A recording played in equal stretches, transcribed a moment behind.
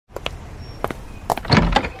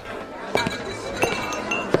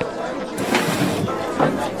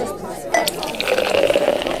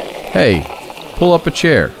Hey, pull up a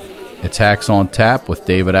chair. It's Hacks on Tap with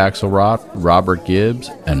David Axelrod, Robert Gibbs,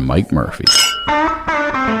 and Mike Murphy.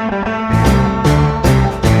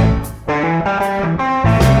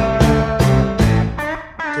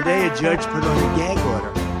 Today, a judge put on a gag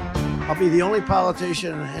order. I'll be the only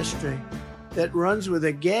politician in history that runs with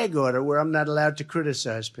a gag order where I'm not allowed to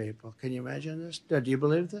criticize people. Can you imagine this? Do you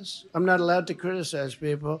believe this? I'm not allowed to criticize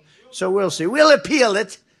people. So we'll see. We'll appeal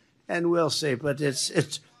it, and we'll see. But it's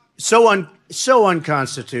so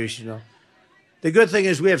unconstitutional. The good thing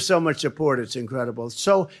is we have so much support. It's incredible.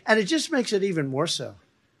 And it just makes it even more so.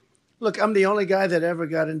 Look, I'm the only guy that ever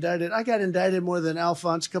got indicted. I got indicted more than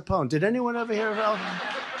Alphonse Capone. Did anyone ever hear of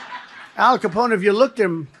Al Capone? If you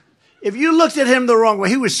looked at him the wrong way,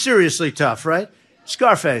 he was seriously tough, right?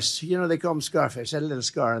 Scarface. You know, they call him Scarface. Had a little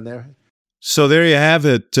scar in there. So there you have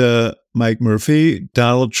it, Mike Murphy.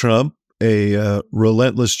 Donald Trump, a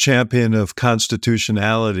relentless champion of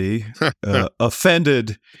constitutionality,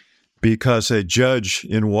 offended because a judge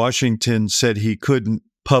in Washington said he couldn't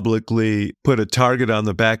publicly put a target on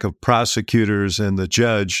the back of prosecutors and the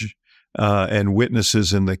judge and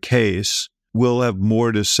witnesses in the case. We'll have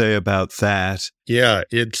more to say about that. Yeah,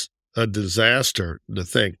 it's a disaster to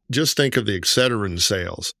think. Just think of the Excedrin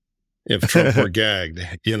sales. If Trump were gagged,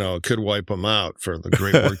 it could wipe him out for the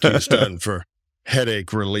great work he's done for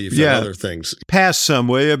headache relief and other things. Pass some,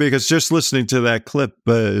 will you? Because just listening to that clip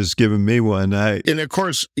is giving me one. And of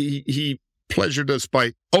course, he pleasured us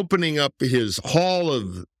by opening up his hall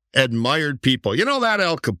of admired people. You know that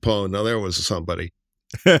Al Capone? Now, there was somebody.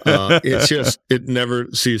 It never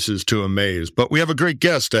ceases to amaze. But we have a great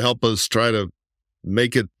guest to help us try to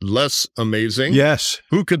make it less amazing. Yes.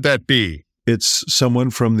 Who could that be? It's someone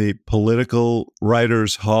from the Political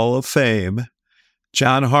Writers Hall of Fame,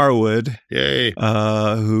 John Harwood, Yay.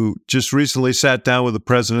 Who just recently sat down with the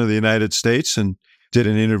President of the United States and did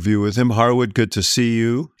an interview with him. Harwood, good to see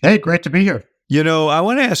you. Hey, great to be here. I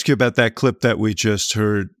want to ask you about that clip that we just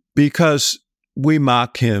heard, because we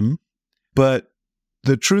mock him, but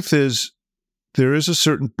the truth is there is a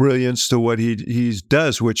certain brilliance to what he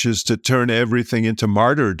does, which is to turn everything into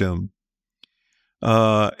martyrdom. He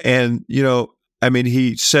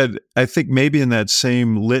said, I think maybe in that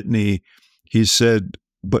same litany, he said,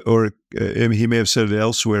 he may have said it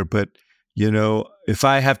elsewhere, but, if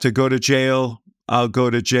I have to go to jail, I'll go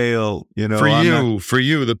to jail, For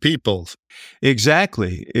you, the people.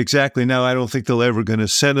 Exactly. Now, I don't think they're ever going to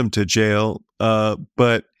send him to jail,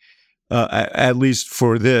 but at least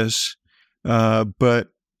for this. But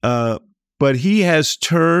he has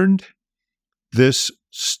turned this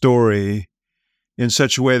story in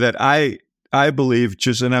such a way that I believe,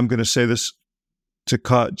 and I'm going to say this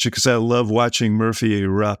because I love watching Murphy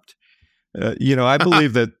erupt. I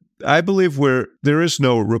believe there is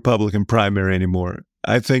no Republican primary anymore.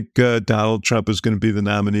 I think Donald Trump is going to be the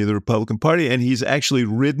nominee of the Republican Party, and he's actually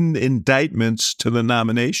written indictments to the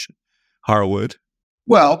nomination. Harwood.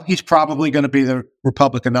 Well, he's probably going to be the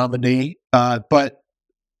Republican nominee, but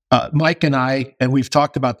Mike and I, and we've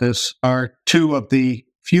talked about this, are two of the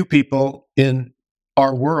few people in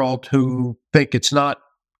our world who think it's not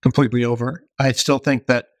completely over. I still think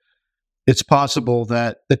that it's possible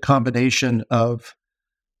that the combination of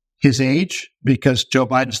his age, because Joe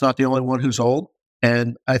Biden's not the only one who's old,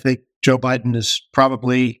 and I think Joe Biden is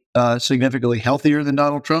probably significantly healthier than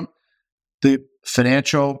Donald Trump, the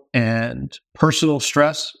financial and personal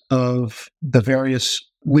stress of the various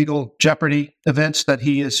legal jeopardy events that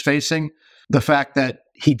he is facing, the fact that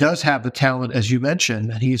he does have the talent, as you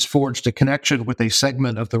mentioned, and he's forged a connection with a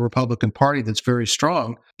segment of the Republican Party that's very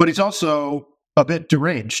strong, but he's also a bit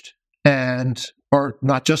deranged, or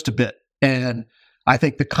not just a bit. And I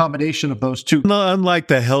think the combination of those two... Unlike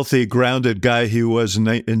the healthy, grounded guy he was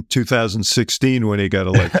in 2016 when he got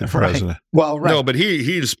elected president. Well, right. No, but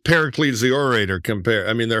he's Pericles the orator compared.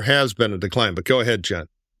 I mean, there has been a decline, but go ahead, John.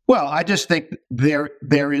 Well, I just think there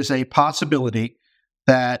is a possibility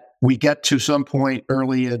that we get to some point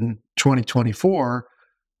early in 2024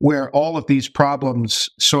 where all of these problems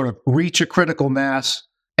sort of reach a critical mass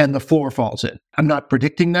and the floor falls in. I'm not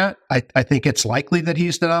predicting that. I think it's likely that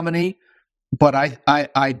he's the nominee, but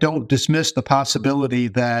I don't dismiss the possibility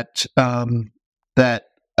that when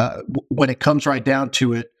it comes right down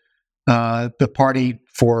to it, the party,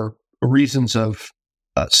 for reasons of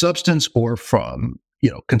substance or from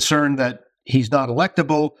concern that he's not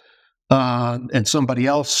electable, and somebody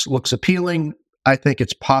else looks appealing, I think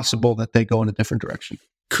it's possible that they go in a different direction.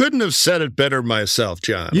 Couldn't have said it better myself,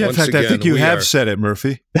 John. Yeah, in fact, I think you have said it,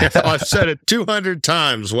 Murphy. I've said it 200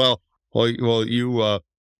 times. Well, you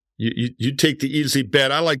You take the easy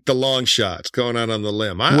bet. I like the long shots going out on the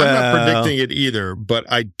limb. I'm not predicting it either, but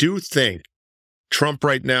I do think Trump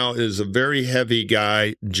right now is a very heavy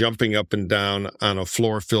guy jumping up and down on a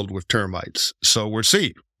floor filled with termites. So we'll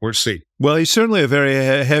see. Well, he's certainly a very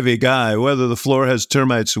heavy guy. Whether the floor has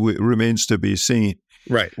termites remains to be seen.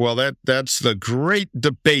 Right. Well, that's the great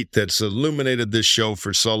debate that's illuminated this show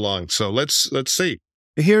for so long. So let's see.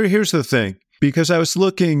 Here's the thing, because I was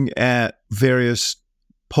looking at various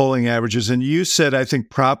polling averages, and you said, I think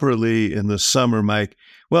properly in the summer, Mike,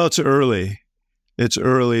 well, it's early. It's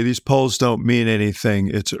early. These polls don't mean anything.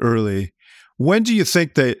 It's early. When do you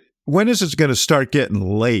think when is it going to start getting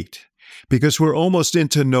late? Because we're almost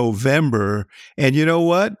into November. And you know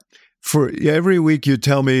what? For every week you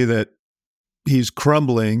tell me that he's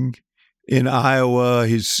crumbling in Iowa,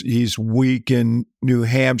 he's weak in New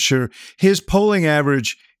Hampshire. His polling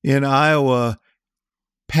average in Iowa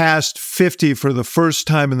passed 50 for the first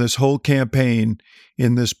time in this whole campaign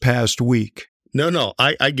in this past week. No,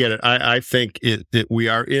 I get it. I think we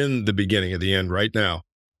are in the beginning of the end right now.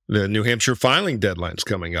 The New Hampshire filing deadline's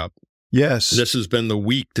coming up. Yes. This has been the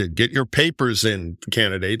week to get your papers in,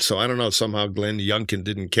 candidates. So I don't know, somehow Glenn Youngkin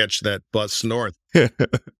didn't catch that bus north.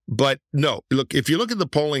 But no, look, if you look at the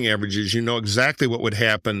polling averages, you know exactly what would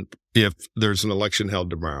happen if there's an election held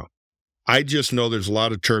tomorrow. I just know there's a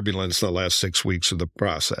lot of turbulence in the last 6 weeks of the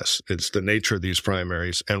process. It's the nature of these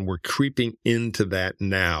primaries, and we're creeping into that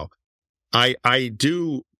now. I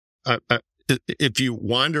do, if you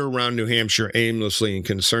wander around New Hampshire aimlessly and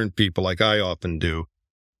concerned people like I often do,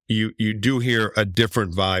 you do hear a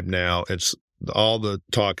different vibe now. It's all the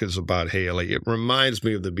talk is about Haley. It reminds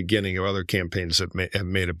me of the beginning of other campaigns that have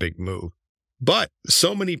made a big move. But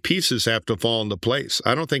so many pieces have to fall into place.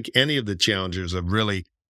 I don't think any of the challengers have really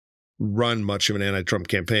run much of an anti-Trump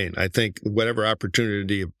campaign. I think whatever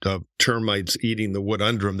opportunity of termites eating the wood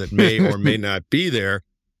under them that may or may not be there,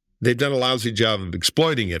 they've done a lousy job of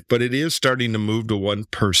exploiting it, but it is starting to move to one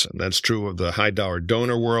person. That's true of the high-dollar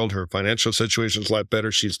donor world. Her financial situation's a lot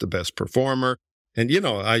better. She's the best performer. And,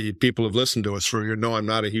 people have listened to us for, I'm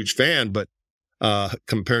not a huge fan, but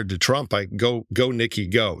compared to Trump, I go Nikki,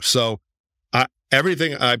 go. So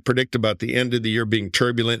everything I predict about the end of the year being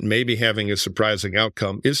turbulent, maybe having a surprising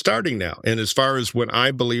outcome, is starting now. And as far as when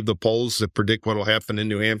I believe the polls that predict what will happen in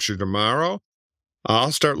New Hampshire tomorrow,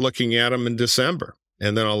 I'll start looking at them in December.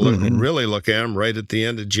 And then I'll really look at them right at the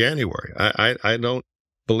end of January. I don't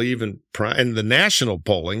believe in the national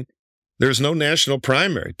polling. There's no national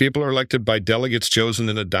primary. People are elected by delegates chosen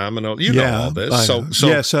in a domino. You know all this.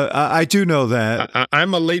 Yes, I do know that.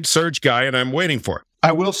 I'm a late surge guy, and I'm waiting for it.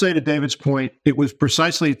 I will say to David's point, it was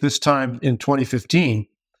precisely at this time in 2015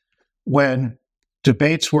 when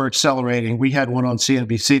debates were accelerating. We had one on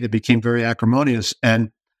CNBC that became very acrimonious, and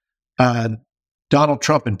Donald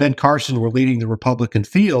Trump and Ben Carson were leading the Republican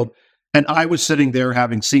field. And I was sitting there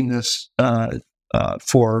having seen this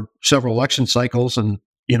for several election cycles and,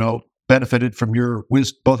 benefited from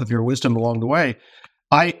both of your wisdom along the way.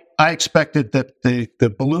 I expected that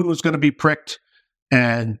the balloon was going to be pricked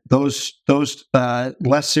and those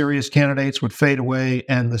less serious candidates would fade away,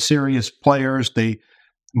 and the serious players, the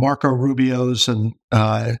Marco Rubios and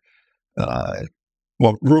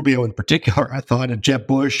Rubio in particular, I thought, and Jeb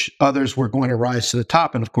Bush, others were going to rise to the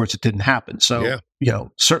top. And of course, it didn't happen. So,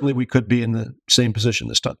 certainly we could be in the same position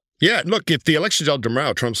this time. Yeah, look, if the election's held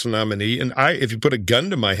tomorrow, Trump's the nominee. And if you put a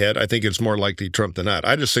gun to my head, I think it's more likely Trump than not.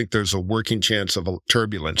 I just think there's a working chance of a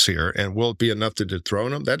turbulence here. And will it be enough to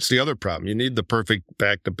dethrone him? That's the other problem. You need the perfect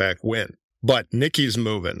back-to-back win. But Nikki's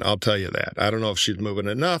moving, I'll tell you that. I don't know if she's moving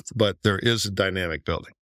enough, but there is a dynamic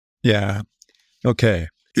building. Yeah. Okay.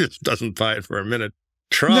 It doesn't buy it for a minute.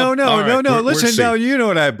 Trump. No. Listen, no, you know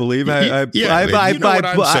what I believe. You're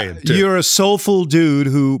a soulful dude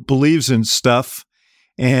who believes in stuff.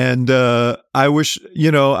 And I wish,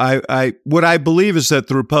 what I believe is that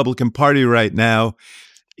the Republican Party right now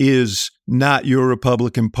is not your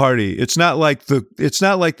Republican Party. It's not like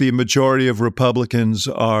the majority of Republicans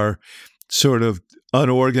are sort of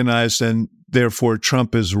unorganized and therefore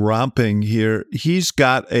Trump is romping here. He's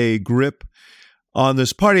got a grip on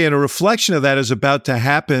this party, and a reflection of that is about to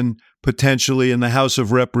happen potentially in the House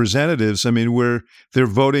of Representatives. I mean, they're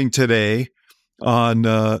voting today on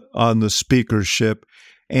the speakership,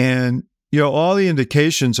 and all the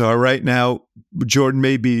indications are right now Jordan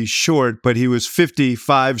may be short, but he was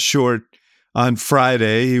 55 short on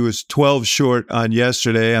Friday. He was 12 short on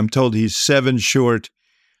yesterday. I'm told he's 7 short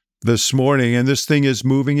this morning, and this thing is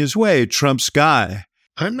moving his way. Trump's guy.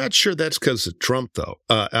 I'm not sure that's because of Trump, though.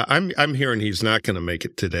 I'm hearing he's not going to make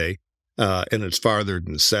it today, and it's farther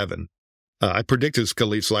than 7. I predicted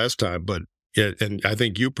Scalise last time, but And I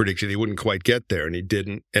think you predicted he wouldn't quite get there, and he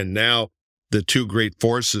didn't. And now the two great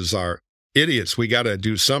forces are idiots. We got to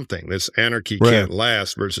do something. This anarchy can't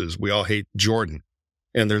last versus we all hate Jordan.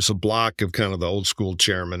 And there's a block of kind of the old school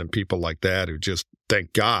chairman and people like that who just,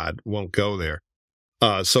 thank God, won't go there.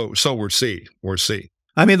 So we'll see.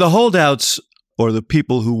 I mean, the holdouts or the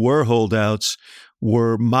people who were holdouts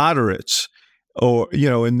were moderates, or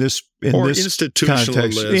in this institutionalists,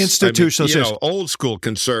 context, institutionalists, I mean, old school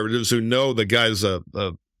conservatives who know the guy's a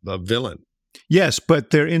villain. Yes, but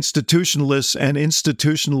they're institutionalists, and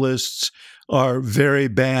institutionalists are very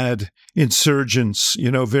bad insurgents.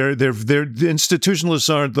 The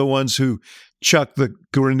institutionalists aren't the ones who chuck the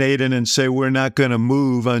grenade in and say we're not going to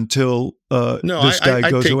move until this guy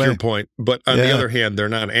goes away. I take your point, but on the other hand, they're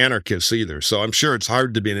not anarchists either. So I'm sure it's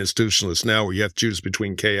hard to be an institutionalist now, where you have to choose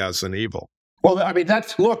between chaos and evil. Well, I mean,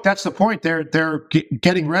 that's the point. They're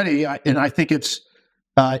getting ready, and I think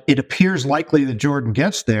it appears likely that Jordan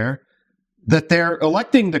gets there, that they're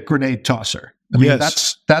electing the grenade tosser. I mean,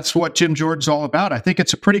 that's what Jim Jordan's all about. I think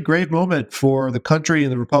it's a pretty grave moment for the country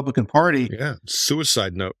and the Republican Party. Yeah,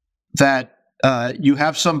 suicide note. That you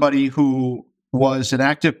have somebody who was an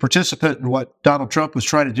active participant in what Donald Trump was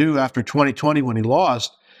trying to do after 2020 when he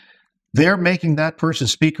lost. They're making that person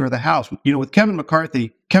Speaker of the House. With Kevin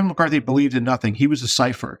McCarthy believed in nothing. He was a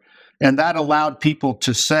cipher. And that allowed people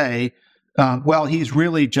to say, well, he's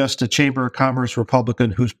really just a Chamber of Commerce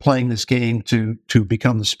Republican who's playing this game to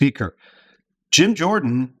become the Speaker. Jim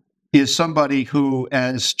Jordan is somebody who,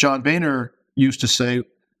 as John Boehner used to say,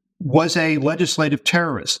 was a legislative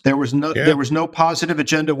terrorist. There was no positive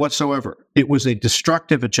agenda whatsoever. It was a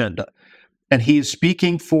destructive agenda. And he is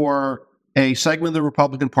speaking for a segment of the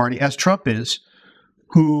Republican Party, as Trump is,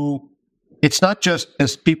 who it's not just,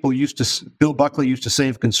 as people Bill Buckley used to say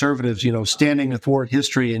of conservatives, standing athwart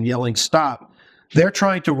history and yelling stop. They're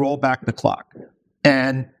trying to roll back the clock.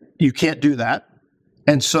 And you can't do that.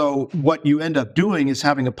 And so what you end up doing is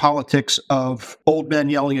having a politics of old men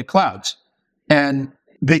yelling at clouds. And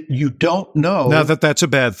that you don't know. Now that's a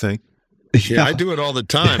bad thing. Yeah, I do it all the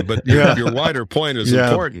time, but your wider point is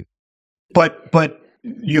important. But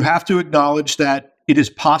you have to acknowledge that it is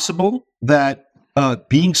possible that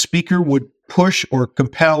being Speaker would push or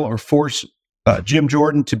compel or force Jim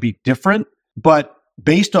Jordan to be different. But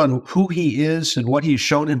based on who he is and what he's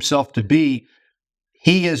shown himself to be,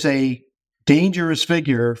 he is a dangerous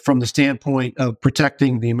figure from the standpoint of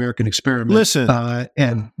protecting the American experiment. Listen,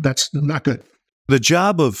 and that's not good. The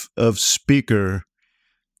job of Speaker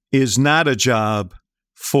is not a job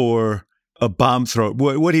for a bomb thrower.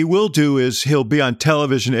 What he will do is he'll be on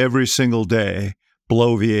television every single day,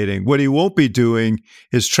 bloviating. What he won't be doing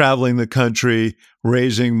is traveling the country,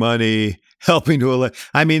 raising money, helping to elect.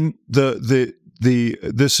 I mean, I think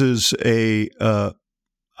this is a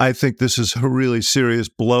really serious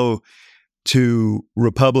blow to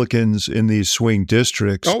Republicans in these swing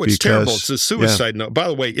districts. Oh, it's terrible. It's a suicide note. By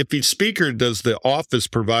the way, if he's Speaker, does the office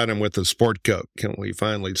provide him with a sport coat? Can we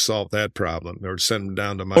finally solve that problem? Or send him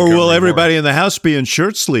down to Montgomery? Or will everybody in the House be in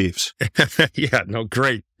shirt sleeves?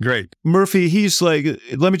 Great. Murphy, he's like,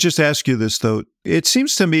 let me just ask you this, though. It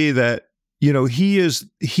seems to me that, he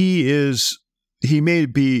may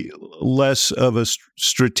be less of a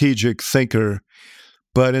strategic thinker,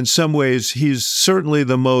 but in some ways, he's certainly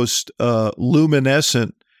the most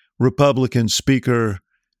luminescent Republican speaker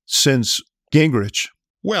since Gingrich.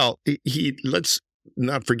 Well, let's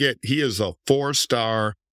not forget, he is a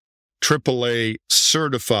 4-star, AAA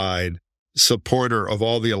certified supporter of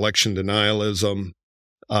all the election denialism,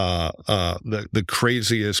 the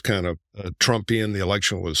craziest kind of Trumpian, the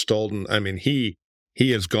election was stolen. I mean, he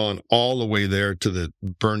has gone all the way there to the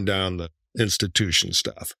burn down the institution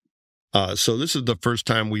stuff. So this is the first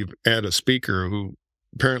time we've had a speaker who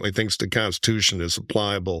apparently thinks the Constitution is a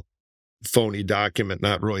pliable, phony document,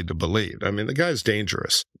 not really to believe. I mean, the guy's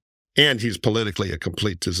dangerous, and he's politically a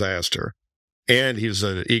complete disaster, and he's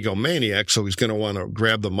an egomaniac, so he's going to want to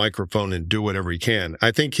grab the microphone and do whatever he can.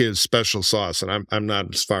 I think his special sauce, and I'm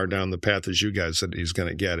not as far down the path as you guys that he's going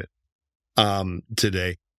to get it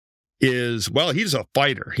today, is, well, he's a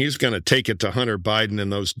fighter. He's going to take it to Hunter Biden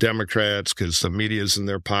and those Democrats because the media's in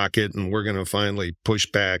their pocket, and we're going to finally push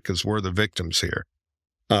back because we're the victims here.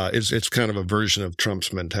 It's kind of a version of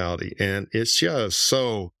Trump's mentality, and it's just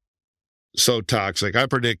so toxic. I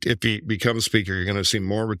predict if he becomes Speaker, you're going to see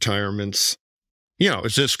more retirements.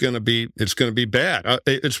 It's just going to be bad.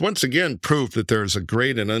 It's once again proof that there's a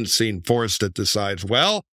great and unseen force that decides,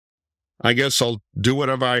 well, I guess I'll do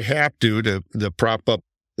whatever I have to prop up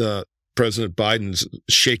President Biden's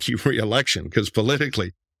shaky reelection, because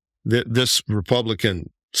politically, this Republican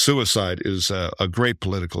suicide is a great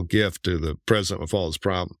political gift to the president with all his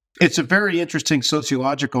problems. It's a very interesting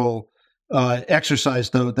sociological exercise,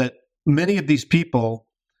 though, that many of these people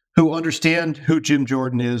who understand who Jim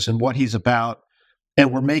Jordan is and what he's about,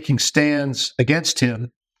 and were making stands against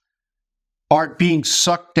him, are being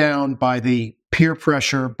sucked down by the peer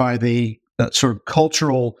pressure, by the sort of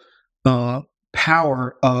cultural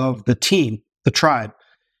power of the team, the tribe.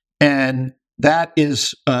 And that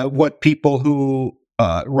is what people who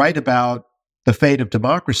write about the fate of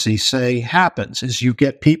democracy say happens, is you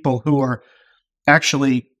get people who are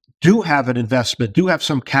actually do have an investment, do have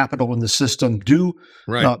some capital in the system, do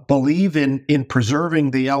believe in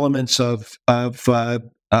preserving the elements of our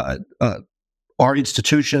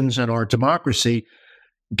institutions and our democracy,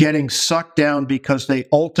 getting sucked down because they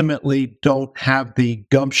ultimately don't have the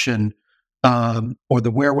gumption or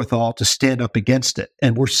the wherewithal to stand up against it.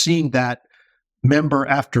 And we're seeing that member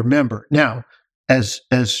after member. Now, as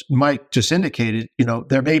Mike just indicated,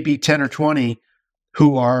 there may be 10 or 20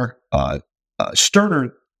 who are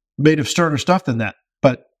made of sterner stuff than that,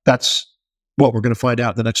 but that's what we're going to find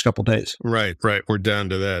out in the next couple of days. Right. We're down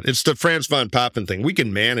to that. It's the Franz von Papen thing. We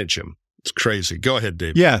can manage him. It's crazy. Go ahead,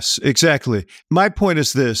 Dave. Yes, exactly. My point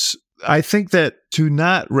is this. I think that to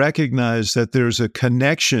not recognize that there's a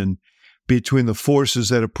connection between the forces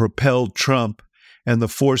that have propelled Trump and the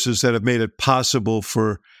forces that have made it possible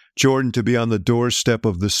for Jordan to be on the doorstep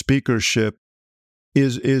of the speakership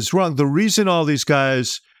is wrong. The reason all these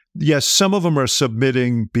guys, yes, some of them are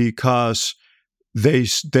submitting because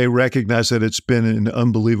they recognize that it's been an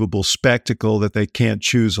unbelievable spectacle, that they can't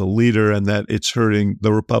choose a leader and that it's hurting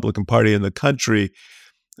the Republican Party in the country.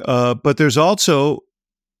 But there's also,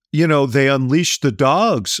 they unleashed the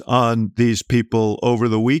dogs on these people over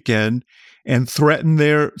the weekend and threaten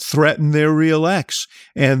their reelects.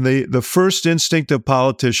 And the first instinct of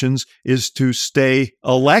politicians is to stay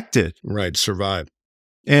elected. Right, survive.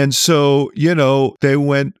 And so, they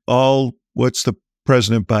went all, what's the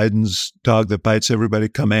President Biden's dog that bites everybody?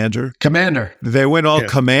 Commander. They went all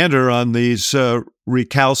commander on these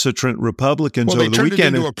recalcitrant Republicans over the weekend. Well, they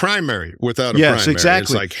turned it into a primary without a primary. Yes, exactly.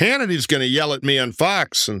 It's like Hannity's going to yell at me on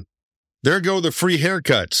Fox, and there go the free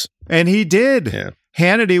haircuts. And he did. Yeah.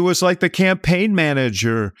 Hannity was like the campaign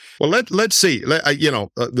manager. Well, let's see.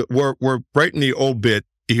 We're writing the obit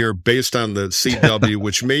here based on the CW,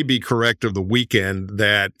 which may be correct of the weekend,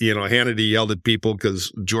 that, Hannity yelled at people because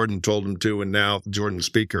Jordan told him to, and now Jordan's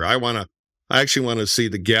speaker. I actually want to see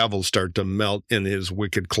the gavel start to melt in his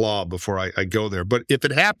wicked claw before I go there. But if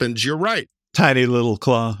it happens, you're right. Tiny little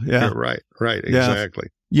claw. Yeah. You're right. Exactly.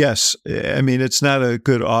 Yes. I mean, it's not a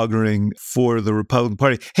good auguring for the Republican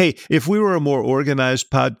Party. Hey, if we were a more organized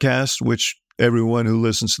podcast, which everyone who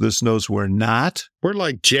listens to this knows we're not. We're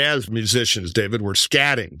like jazz musicians, David. We're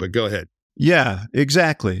scatting, but go ahead. Yeah,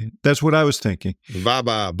 exactly. That's what I was thinking.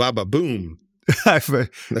 Baba, baba, boom. There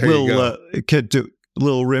you go.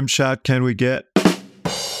 Little rim shot can we get?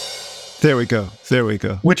 There we go.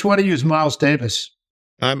 Which one of you is Miles Davis?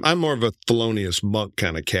 I'm more of a Thelonious Monk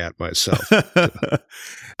kind of cat myself.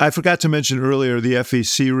 I forgot to mention earlier the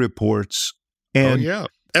FEC reports. And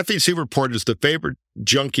FEC report is the favorite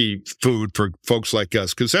junkie food for folks like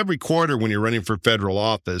us, because every quarter when you're running for federal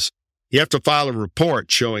office, you have to file a report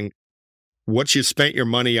showing what you spent your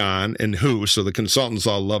money on and who. So the consultants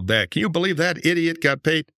all love that. Can you believe that idiot got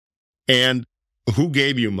paid? And who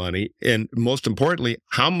gave you money? And most importantly,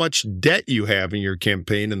 how much debt you have in your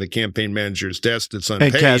campaign and the campaign manager's desk that's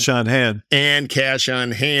unpaid. And cash on hand. And cash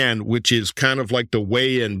on hand, which is kind of like the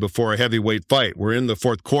weigh-in before a heavyweight fight. We're in the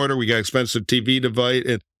fourth quarter. We got expensive TV to fight.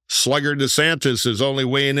 And Slugger DeSantis is only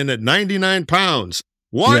weighing in at 99 pounds.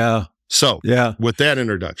 What? Yeah. So, with that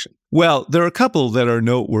introduction. Well, there are a couple that are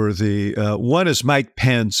noteworthy. One is Mike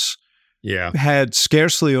Pence. Had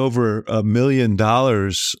scarcely over $1 million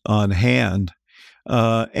on hand.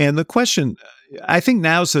 And the question, I think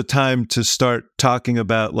now's the time to start talking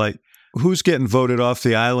about, like, who's getting voted off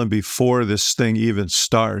the island before this thing even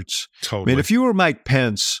starts. Totally. I mean, if you were Mike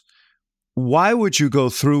Pence, why would you go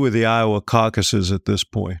through with the Iowa caucuses at this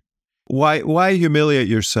point? Why humiliate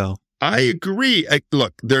yourself? I agree.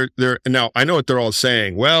 Look, they're now. I know what they're all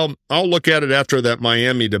saying. Well, I'll look at it after that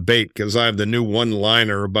Miami debate because I have the new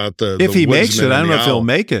one-liner about the. If he makes it, I don't know if he'll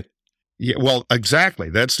make it. Yeah, well, exactly.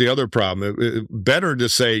 That's the other problem. Better to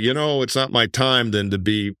say, it's not my time than to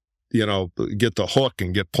be, get the hook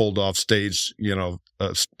and get pulled off stage,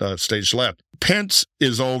 stage left. Pence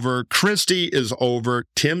is over. Christie is over.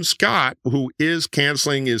 Tim Scott, who is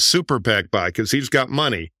canceling his super PAC buy because he's got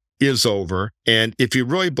money, is over. And if you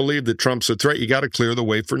really believe that Trump's a threat, you got to clear the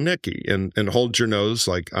way for Nikki and hold your nose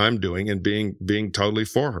like I'm doing and being totally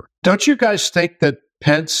for her. Don't you guys think that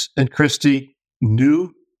Pence and Christie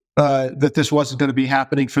knew that this wasn't going to be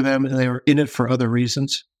happening for them, and they were in it for other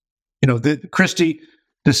reasons. Christie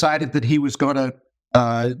decided that he was going to,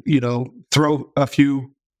 throw a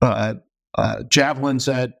few javelins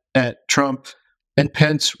at Trump, and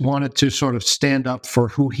Pence wanted to sort of stand up for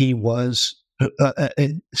who he was,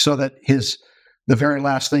 so that the very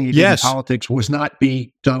last thing he did in politics was not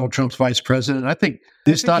be Donald Trump's vice president. I think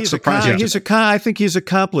it's not surprising. I think he's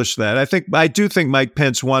accomplished that. I do think Mike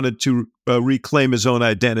Pence wanted to reclaim his own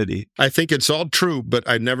identity. I think it's all true, but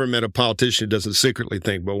I never met a politician who doesn't secretly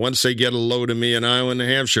think, but once they get a load of me in Iowa and New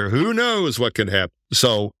Hampshire, who knows what could happen?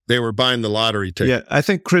 So they were buying the lottery ticket. Yeah, I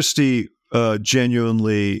think Christie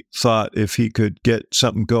genuinely thought if he could get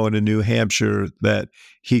something going in New Hampshire that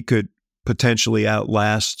he could potentially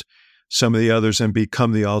outlast some of the others and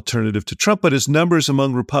become the alternative to Trump. But his numbers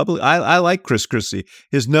among Republicans, I like Chris Christie.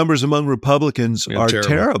 His numbers among Republicans are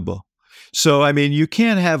terrible. So, I mean, you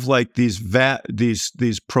can't have like these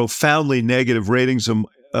profoundly negative ratings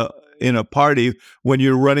in a party when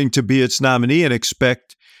you're running to be its nominee and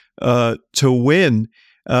expect to win.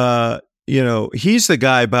 He's the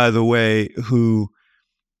guy, by the way, who,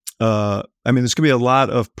 there's going to be a lot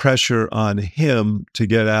of pressure on him to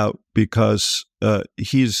get out because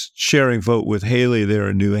he's sharing vote with Haley there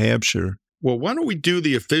in New Hampshire. Well, why don't we do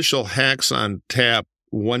the official Hacks on Tap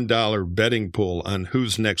 $1 betting pool on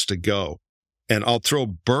who's next to go? And I'll throw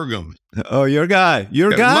Burgum. Oh, your guy.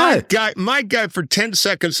 My guy for 10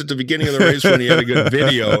 seconds at the beginning of the race when he had a good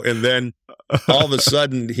video, and then all of a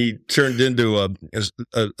sudden he turned into a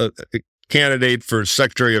candidate for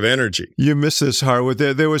Secretary of Energy. You missed this, Harwood.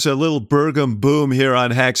 There was a little Burgum boom here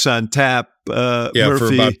on Hacks on Tap. Murphy.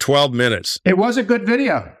 For about 12 minutes. It was a good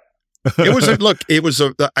video.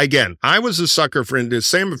 Again, I was a sucker for the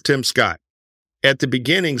same of Tim Scott. At the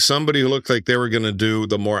beginning, somebody who looked like they were going to do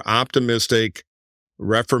the more optimistic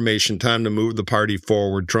Reformation, time to move the party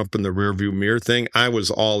forward, Trump in the rearview mirror thing, I was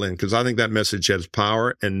all in because I think that message has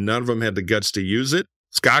power, and none of them had the guts to use it.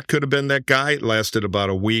 Scott could have been that guy. It lasted about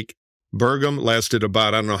a week. Burgum lasted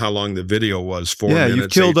about, I don't know how long the video was, 4 minutes. Yeah, you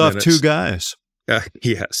killed off 2 guys.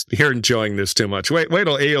 Yes, you're enjoying this too much. Wait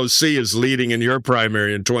till AOC is leading in your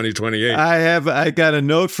primary in 2028. I got a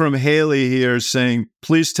note from Haley here saying,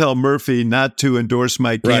 please tell Murphy not to endorse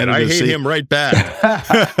my candidacy. Right, I hate him right back.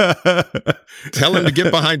 Tell him to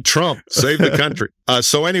get behind Trump, save the country.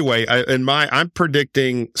 So anyway, I'm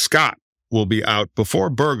predicting Scott will be out before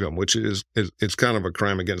Burgum, which is it's kind of a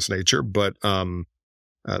crime against nature, but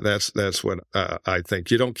that's what I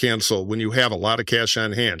think. You don't cancel when you have a lot of cash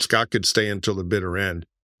on hand. Scott could stay until the bitter end.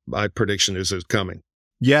 My prediction is it's coming.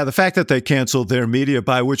 Yeah, the fact that they canceled their media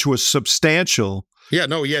buy, which was substantial. Yeah,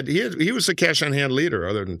 no, he was the cash on hand leader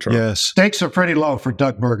other than Trump. Yes. Stakes are pretty low for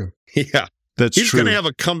Doug Burgum. Yeah. He's going to have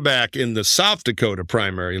a comeback in the South Dakota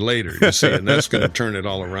primary later, you see, and that's going to turn it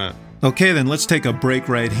all around. Okay, then let's take a break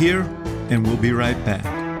right here, and we'll be right back.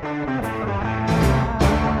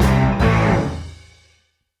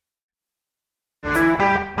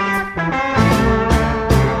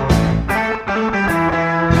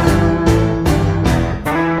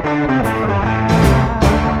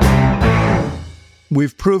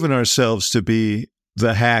 We've proven ourselves to be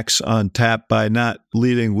the hacks on tap by not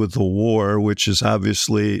leading with the war, which is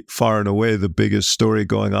obviously far and away the biggest story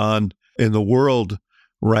going on in the world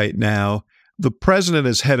right now. The president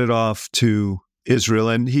is headed off to Israel,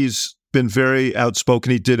 and he's been very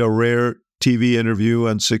outspoken. He did a rare TV interview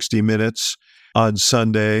on 60 Minutes on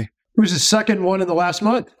Sunday. It was his second one in the last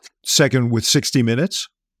month. Second with 60 Minutes?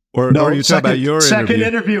 Or are you talking about your interview? Second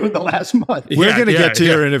interview in the last month. We're going to get to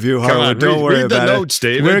your interview, Harwood. Don't worry about it. Notes,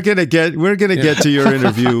 David. We're going to get to your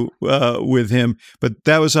interview with him. But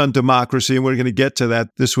that was on democracy, and we're going to get to that.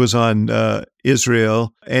 This was on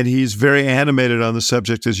Israel, and he's very animated on the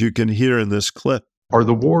subject, as you can hear in this clip. Are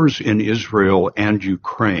the wars in Israel and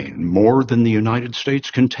Ukraine more than the United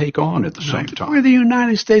States can take on at the same time? We're the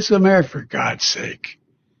United States of America, for God's sake.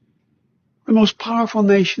 The most powerful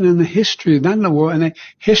nation in the history, not in the world, in the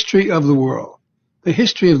history of the world. The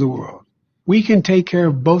history of the world. We can take care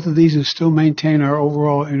of both of these and still maintain our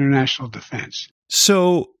overall international defense.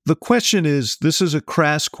 So the question is, this is a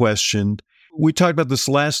crass question. We talked about this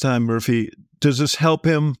last time, Murphy. Does this help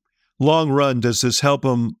him? Long run, does this help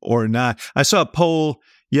him or not? I saw a poll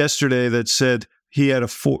yesterday that said he had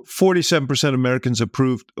 47% of Americans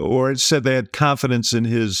approved, or it said they had confidence in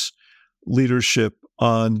his leadership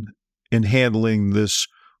in handling this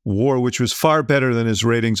war, which was far better than his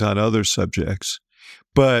ratings on other subjects.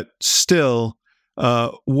 But still,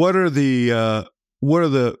 what are the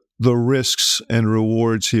the risks and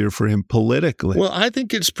rewards here for him politically? Well, I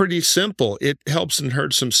think it's pretty simple. It helps and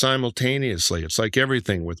hurts him simultaneously. It's like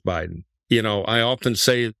everything with Biden. You know, I often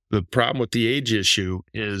say the problem with the age issue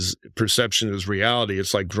is perception is reality.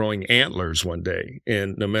 It's like growing antlers one day.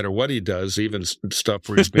 And no matter what he does, even stuff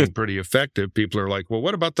where he's being pretty effective, people are like, well,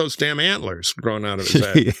 what about those damn antlers growing out of his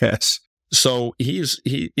head? Yes. So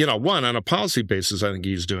one, on a policy basis, I think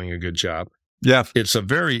he's doing a good job. Yeah. This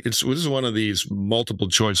is one of these multiple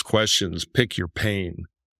choice questions, pick your pain.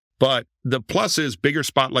 But the plus is bigger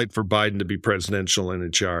spotlight for Biden to be presidential and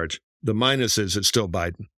in charge. The minus is it's still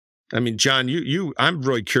Biden. I mean, John, I'm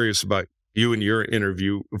really curious about you and your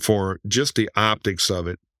interview for just the optics of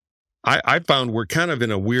it. I found we're kind of in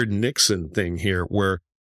a weird Nixon thing here where,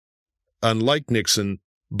 unlike Nixon,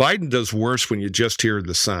 Biden does worse when you just hear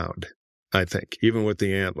the sound, I think, even with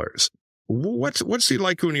the antlers. What's he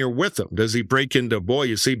like when you're with him? Does he break into, boy,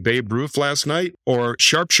 you see Babe Ruth last night? Or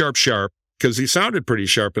sharp, sharp, sharp? Because he sounded pretty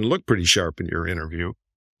sharp and looked pretty sharp in your interview.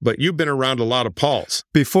 But you've been around a lot of Pauls.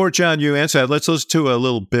 Before, John, you answer that, let's listen to a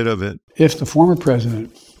little bit of it. If the former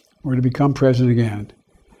president were to become president again,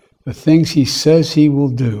 the things he says he will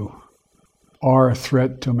do are a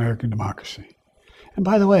threat to American democracy. And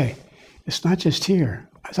by the way, it's not just here.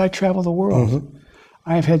 As I travel the world,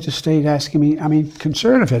 I have heads of state asking me,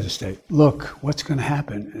 conservative heads of state, look, what's going to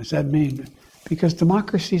happen? Does that mean? Because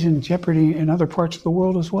democracy is in jeopardy in other parts of the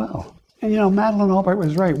world as well. And, Madeleine Albright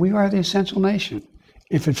was right. We are the essential nation.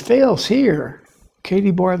 If it fails here,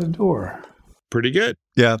 Katie barred the door. Pretty good.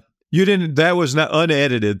 Yeah. That was not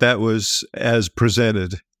unedited. That was as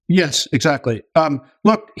presented. Yes, exactly.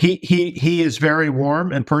 Look, he is very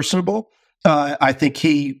warm and personable. I think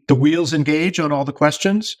the wheels engage on all the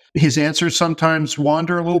questions. His answers sometimes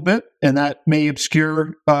wander a little bit, and that may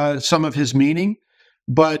obscure some of his meaning.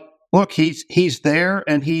 But look, he's there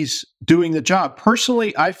and he's doing the job.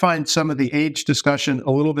 Personally, I find some of the age discussion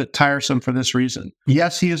a little bit tiresome for this reason.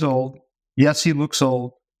 Yes, he is old. Yes, he looks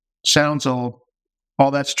old, sounds old. All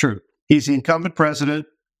that's true. He's the incumbent president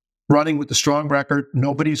running with a strong record.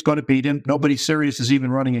 Nobody's going to beat him. Nobody serious is even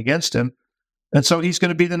running against him. And so he's going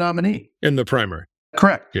to be the nominee. In the primary.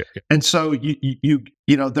 Correct. Yeah. And so,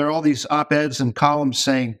 there are all these op-eds and columns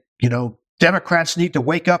saying, Democrats need to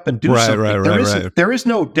wake up and do something. Right. There is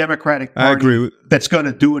no Democratic Party that's going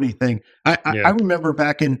to do anything. I remember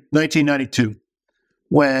back in 1992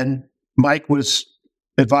 when Mike was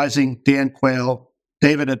advising Dan Quayle.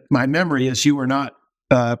 David, my memory is you were not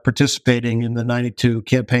participating in the 92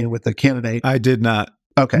 campaign with the candidate. I did not.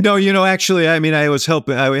 Okay. No, actually, I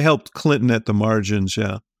helped Clinton at the margins,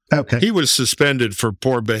 yeah. Okay. He was suspended for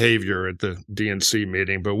poor behavior at the DNC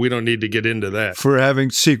meeting, but we don't need to get into that. For having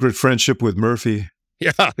secret friendship with Murphy.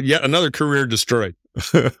 Yeah, yet another career destroyed.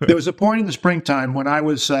 There was a point in the springtime when I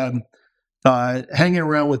was hanging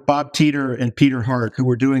around with Bob Teeter and Peter Hart, who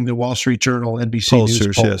were doing the Wall Street Journal NBC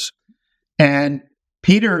News poll. Yes. And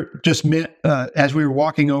Peter just met, as we were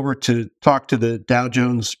walking over to talk to the Dow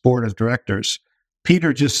Jones board of directors,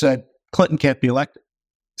 Peter just said, Clinton can't be elected.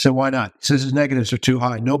 So why not? He says his negatives are too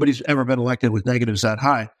high. Nobody's ever been elected with negatives that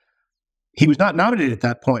high. He was not nominated at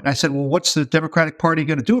that point. I said, well, what's the Democratic Party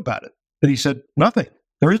going to do about it? And he said, nothing.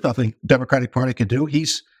 There is nothing the Democratic Party can do.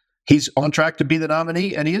 He's on track to be the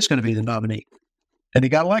nominee, and he is going to be the nominee. And he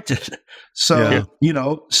got elected. So,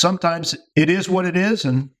 sometimes it is what it is.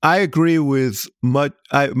 And I agree with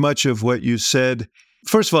much of what you said.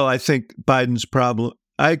 First of all, I think Biden's problem,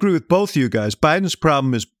 I agree with both you guys. Biden's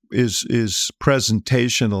problem is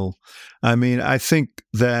presentational. I mean, I think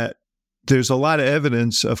that there's a lot of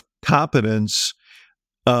evidence of competence,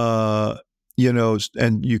 and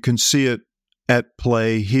you can see it at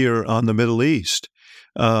play here on the Middle East.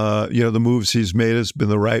 The moves he's made has been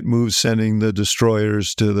the right move, sending the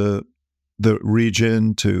destroyers to the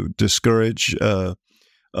region to discourage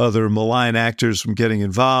other malign actors from getting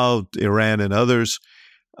involved, Iran and others.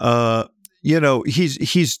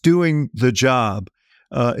 He's doing the job.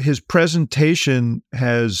 His presentation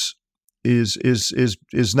is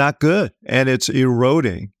not good, and it's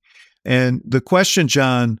eroding. And the question,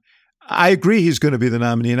 John, I agree he's going to be the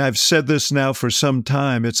nominee, and I've said this now for some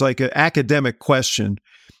time. It's like an academic question.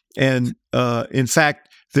 And in fact,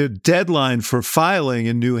 the deadline for filing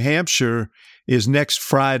in New Hampshire is next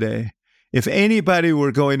Friday. If anybody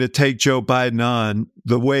were going to take Joe Biden on,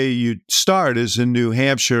 the way you'd start is in New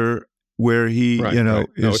Hampshire, where he, right. No,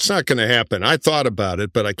 it's not going to happen. I thought about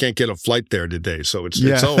it, but I can't get a flight there today, so it's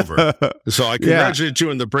over. So I congratulate you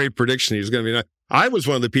on the brave prediction. He's going to be. I was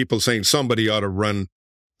one of the people saying somebody ought to run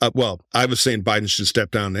Well, I was saying Biden should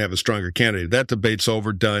step down and have a stronger candidate. That debate's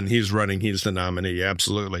overdone. He's running. He's the nominee.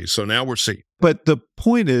 Absolutely. So now we're seeing. But the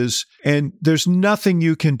point is, and there's nothing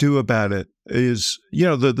you can do about it, is,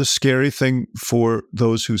 the scary thing for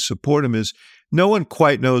those who support him is no one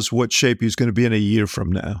quite knows what shape he's going to be in a year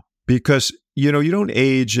from now. Because, you don't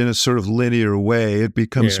age in a sort of linear way. It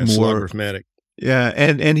becomes more logarithmic. Yeah.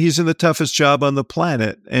 And he's in the toughest job on the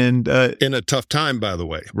planet. And in a tough time, by the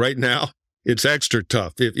way. Right now, it's extra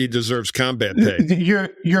tough. If he deserves combat pay.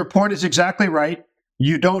 Your point is exactly right.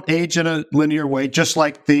 You don't age in a linear way, just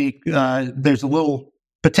like there's a little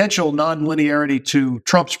potential non-linearity to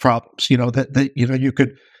Trump's problems.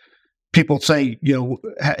 People say,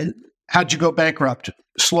 how'd you go bankrupt?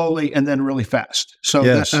 Slowly and then really fast. So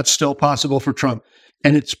yes. That's still possible for Trump.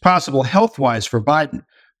 And it's possible health-wise for Biden.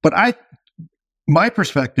 But my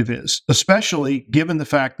perspective is, especially given the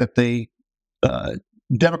fact that the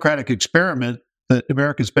democratic experiment that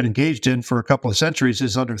America's been engaged in for a couple of centuries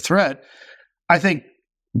is under threat, I think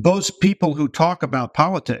those people who talk about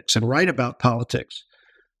politics and write about politics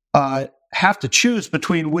have to choose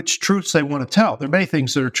between which truths they want to tell. There are many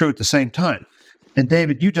things that are true at the same time. And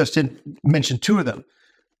David, you just mentioned two of them.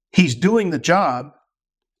 He's doing the job,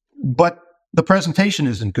 but the presentation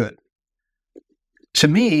isn't good. To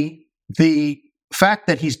me, the fact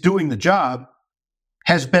that he's doing the job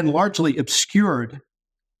has been largely obscured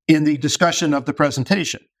in the discussion of the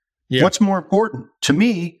presentation. Yeah. What's more important? To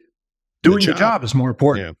me, doing the job is more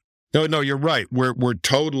important. Yeah. No, you're right. We're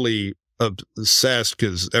totally obsessed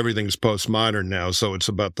because everything's postmodern now, so it's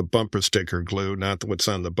about the bumper sticker glue, not what's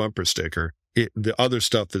on the bumper sticker. The other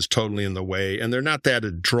stuff is totally in the way, and they're not that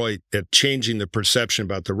adroit at changing the perception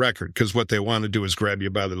about the record, because what they want to do is grab you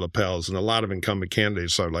by the lapels, and a lot of incumbent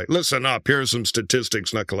candidates are like, listen up, here's some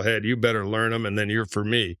statistics, knucklehead, you better learn them, and then you're for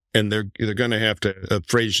me. And they're going to have to, a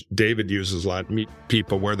phrase David uses a lot, meet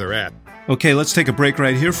people where they're at. Okay, let's take a break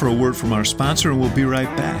right here for a word from our sponsor, and we'll be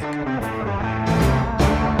right back.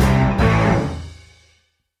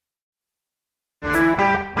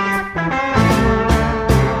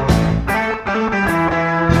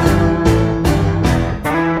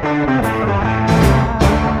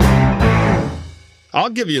 I'll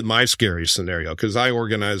give you my scary scenario because I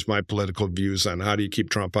organize my political views on how do you keep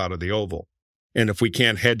Trump out of the Oval. And if we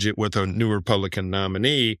can't hedge it with a new Republican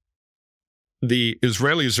nominee, the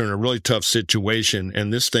Israelis are in a really tough situation,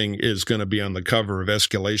 and this thing is going to be on the cover of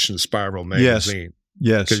Escalation Spiral magazine.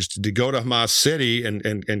 Yes. Because to go to Hamas City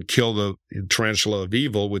and kill the tarantula of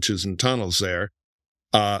evil, which is in tunnels there,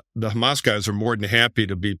 the Hamas guys are more than happy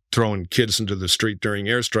to be throwing kids into the street during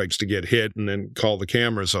airstrikes to get hit and then call the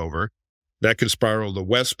cameras over. That could spiral to the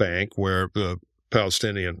West Bank, where the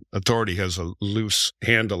Palestinian Authority has a loose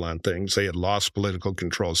handle on things. They had lost political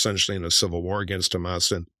control, essentially, in a civil war against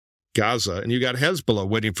Hamas in Gaza. And you got Hezbollah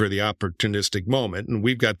waiting for the opportunistic moment. And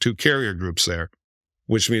we've got two carrier groups there,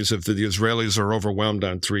 which means if the Israelis are overwhelmed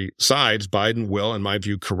on three sides, Biden will, in my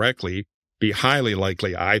view, correctly, be highly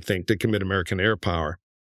likely, I think, to commit American air power.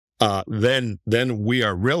 Then we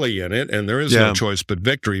are really in it, and there is no choice but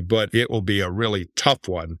victory, but it will be a really tough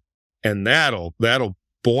one. And that'll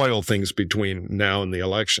boil things between now and the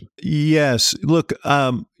election. Yes. Look,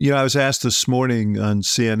 I was asked this morning on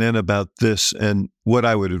CNN about this and what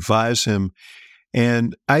I would advise him.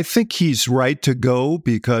 And I think he's right to go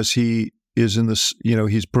because he is in this,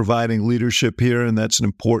 he's providing leadership here, and that's an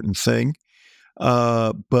important thing.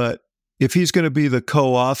 But if he's going to be the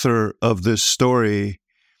co-author of this story,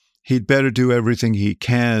 he'd better do everything he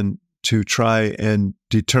can to try and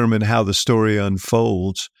determine how the story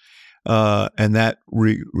unfolds. And that,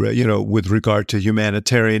 with regard to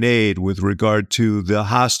humanitarian aid, with regard to the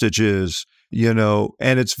hostages,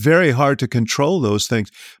 and it's very hard to control those things.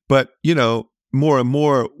 But, more and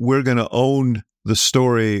more, we're going to own the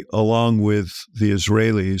story along with the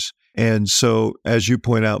Israelis. And so, as you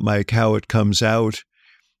point out, Mike, how it comes out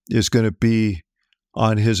is going to be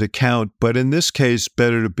on his account. But in this case,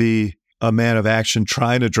 better to be a man of action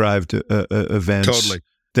trying to drive to events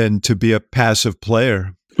than to be a passive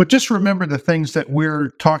player. But just remember the things that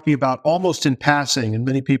we're talking about almost in passing, and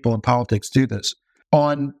many people in politics do this.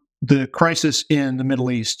 On the crisis in the Middle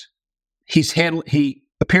East, he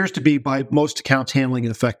appears to be, by most accounts, handling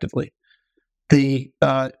it effectively. The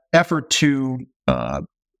effort to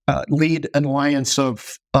lead an alliance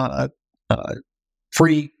of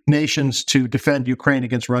free nations to defend Ukraine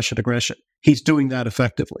against Russian aggression, he's doing that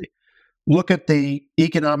effectively. Look at the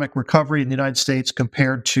economic recovery in the United States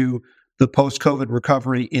compared to the post-COVID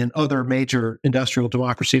recovery in other major industrial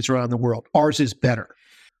democracies around the world. Ours is better.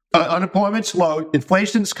 Unemployment's low.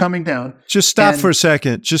 Inflation's coming down. Just stop for a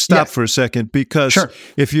second. For a second, because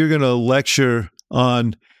if you're going to lecture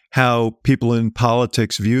on how people in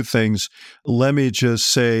politics view things, let me just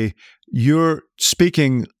say, you're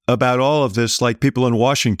speaking about all of this like people in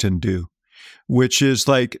Washington do, which is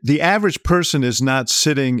like the average person is not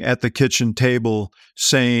sitting at the kitchen table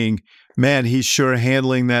saying, man, he's sure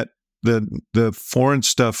handling the foreign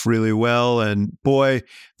stuff really well. And boy,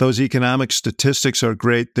 those economic statistics are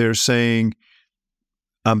great. They're saying,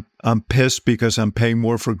 I'm pissed because I'm paying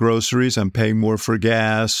more for groceries. I'm paying more for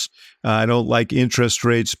gas. I don't like interest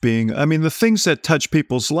rates the things that touch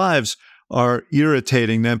people's lives are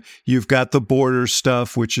irritating them. You've got the border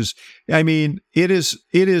stuff, which is, it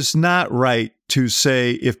is not right to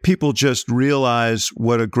say if people just realize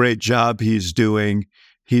what a great job he's doing,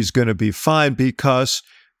 he's going to be fine, because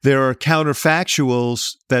there are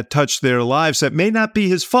counterfactuals that touch their lives that may not be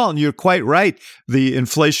his fault. And you're quite right. The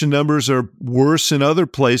inflation numbers are worse in other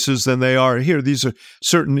places than they are here. These are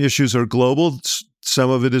certain issues are global. Some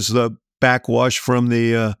of it is the backwash from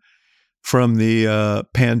the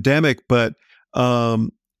pandemic. But, I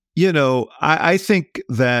think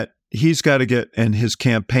that he's got to get, and his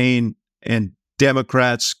campaign and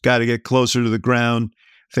Democrats got to get closer to the ground.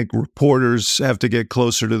 I think reporters have to get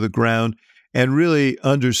closer to the ground and really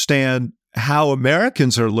understand how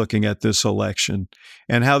Americans are looking at this election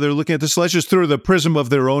and how they're looking at this election through the prism of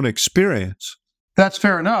their own experience. That's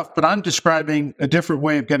fair enough, but I'm describing a different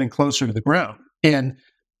way of getting closer to the ground. And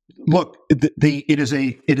look, it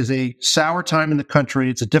is a sour time in the country.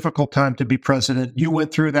 It's a difficult time to be president. You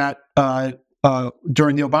went through that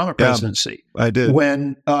during the Obama presidency. Yeah, I did.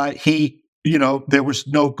 When there was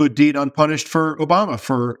no good deed unpunished for Obama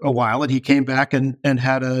for a while, and he came back and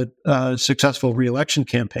had a successful reelection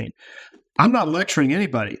campaign. I'm not lecturing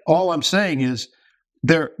anybody. All I'm saying is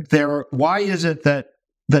why is it that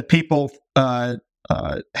people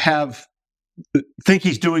think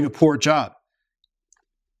he's doing a poor job?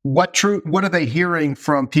 What are they hearing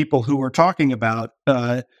from people who are talking about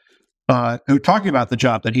the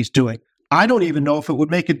job that he's doing? I don't even know if it would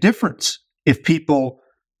make a difference if people.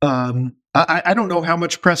 I don't know how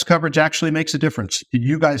much press coverage actually makes a difference.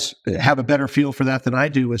 You guys have a better feel for that than I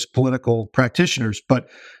do as political practitioners. But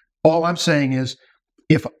all I'm saying is,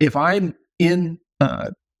 if I'm in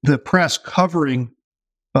the press covering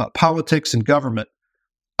politics and government,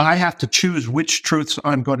 I have to choose which truths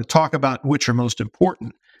I'm going to talk about, which are most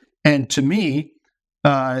important. And to me,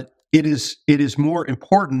 it is more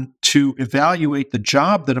important to evaluate the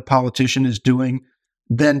job that a politician is doing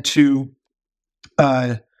than to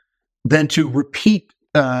repeat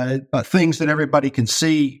things that everybody can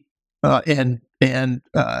see and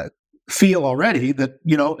feel already that an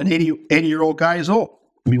 80-year-old guy is old.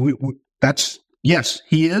 Yes,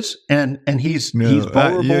 he is, and he's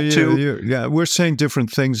vulnerable to. Yeah, we're saying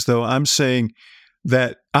different things, though. I'm saying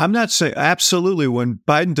that I'm not saying absolutely when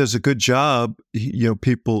Biden does a good job,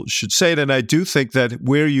 people should say it, and I do think that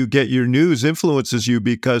where you get your news influences you,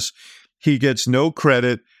 because he gets no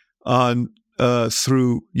credit on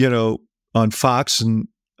through on Fox and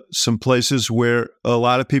some places where a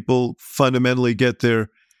lot of people fundamentally get their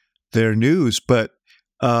news, but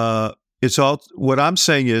it's all. What I'm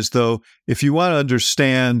saying is, though, if you want to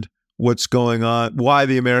understand what's going on, why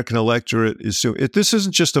the American electorate is so, this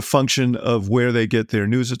isn't just a function of where they get their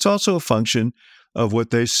news. It's also a function of what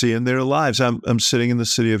they see in their lives. I'm sitting in the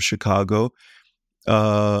city of Chicago,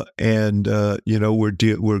 and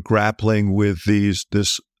we're grappling with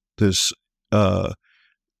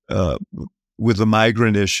with the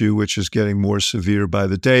migrant issue, which is getting more severe by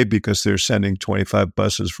the day because they're sending 25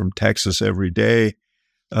 buses from Texas every day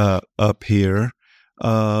up here.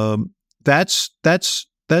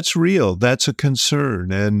 That's real. That's a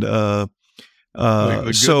concern. And the good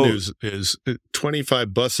news is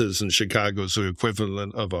 25 buses in Chicago is the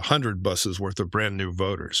equivalent of 100 buses worth of brand new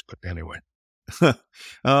voters. But anyway.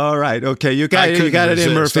 All right. Okay. You got it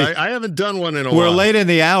in, Murphy. I haven't done one in a while. We're late in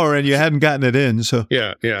the hour and you hadn't gotten it in. So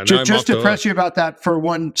yeah. Just to press you about that for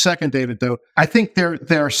 1 second, David, though, I think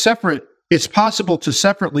they're separate. It's possible to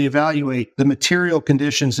separately evaluate the material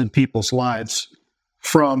conditions in people's lives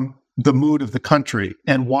from the mood of the country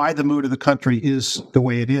and why the mood of the country is the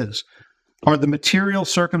way it is. Are the material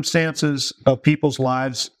circumstances of people's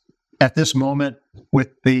lives at this moment,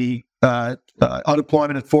 with the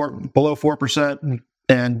unemployment at below 4%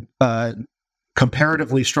 and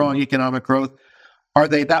comparatively strong economic growth, are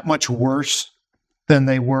they that much worse than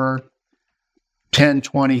they were 10,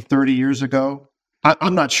 20, 30 years ago?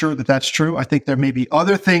 I'm not sure that that's true. I think there may be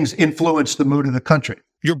other things influence the mood of the country.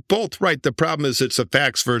 You're both right. The problem is it's a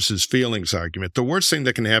facts versus feelings argument. The worst thing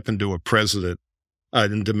that can happen to a president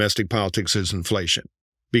in domestic politics is inflation,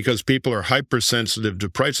 because people are hypersensitive to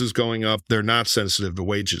prices going up. They're not sensitive to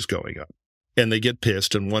wages going up. and they get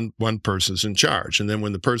pissed, and one person's in charge. And then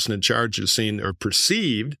when the person in charge is seen or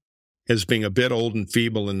perceived as being a bit old and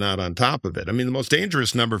feeble and not on top of it. I mean, the most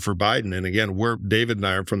dangerous number for Biden, and again, David and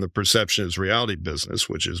I are from the perception is reality business,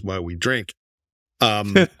 which is why we drink,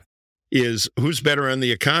 is who's better on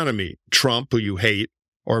the economy, Trump, who you hate,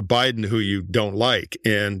 or Biden, who you don't like.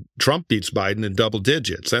 And Trump beats Biden in double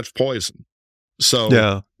digits. That's poison.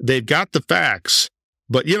 So they've got the facts,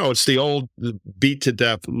 but, it's the old beat to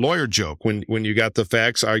death lawyer joke. When you got the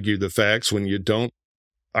facts, argue the facts. When you don't,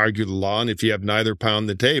 argue the law. And if you have neither, pound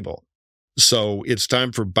the table. So it's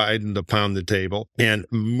time for Biden to pound the table and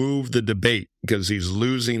move the debate, because he's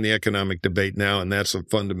losing the economic debate now, and that's a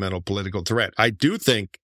fundamental political threat. I do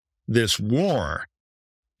think this war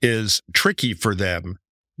is tricky for them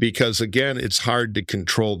because, again, it's hard to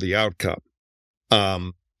control the outcome.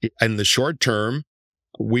 In the short term,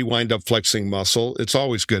 we wind up flexing muscle. It's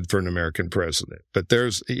always good for an American president. But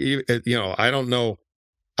there's, I don't know.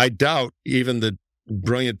 I doubt even the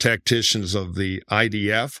brilliant tacticians of the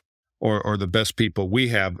IDF or the best people we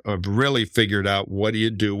have really figured out what do you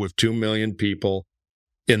do with 2 million people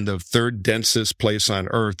in the third densest place on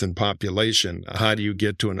earth in population. How do you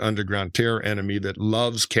get to an underground terror enemy that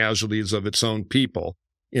loves casualties of its own people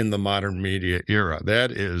in the modern media era? That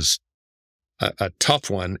is a tough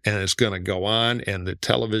one, and it's going to go on, and the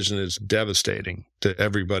television is devastating to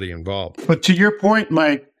everybody involved. But to your point,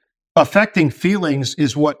 Mike, affecting feelings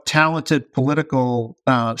is what talented political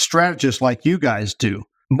strategists like you guys do.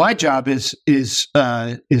 My job is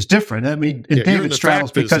different. I mean, David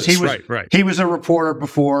straddles because he was a reporter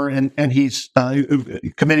before, and he's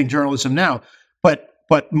committing journalism now.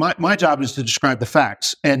 But my job is to describe the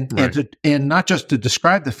facts, and not just to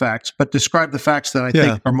describe the facts, but describe the facts that I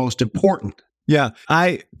think are most important. Yeah,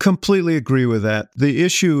 I completely agree with that. The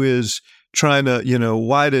issue is trying to,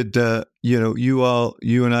 why did you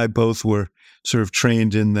and I both were sort of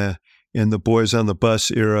trained in the boys on the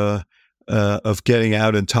bus era of getting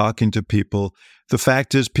out and talking to people. The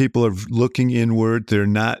fact is, people are looking inward. They're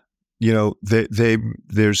not,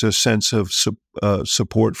 there's a sense of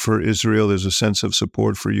support for Israel. There's a sense of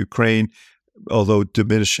support for Ukraine, although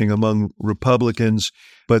diminishing among Republicans.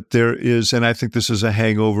 But there is, and I think this is a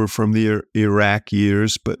hangover from the Iraq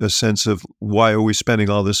years, but a sense of why are we spending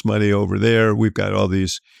all this money over there? We've got all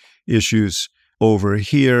these issues over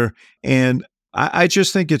here. And I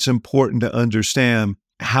just think it's important to understand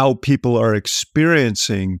how people are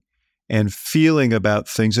experiencing and feeling about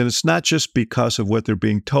things. And it's not just because of what they're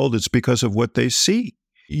being told, it's because of what they see.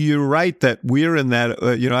 You're right that we're in that,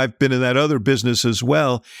 I've been in that other business as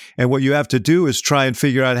well. And what you have to do is try and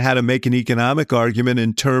figure out how to make an economic argument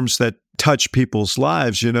in terms that touch people's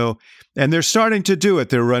lives, and they're starting to do it.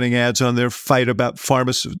 They're running ads on their fight about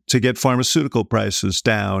to get pharmaceutical prices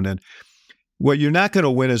down. And what you're not going to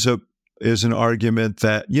win is an argument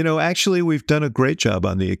that, actually we've done a great job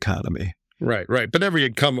on the economy. Right. But every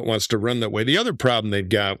incumbent wants to run that way. The other problem they've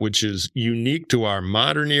got, which is unique to our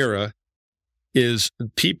modern era, is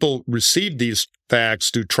people receive these facts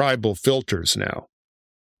through tribal filters now.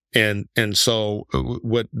 And so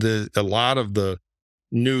what a lot of the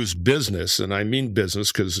news business, and I mean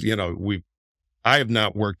business because, I have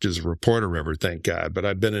not worked as a reporter ever, thank God, but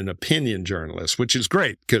I've been an opinion journalist, which is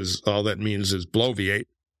great because all that means is bloviate,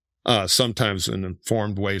 sometimes in an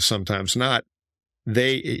informed way, sometimes not.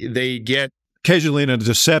 They get occasionally in a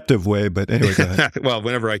deceptive way, but anyway, go ahead. Well,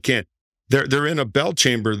 whenever I can. They're in a bell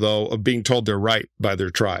chamber, though, of being told they're right by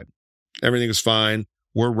their tribe. Everything is fine.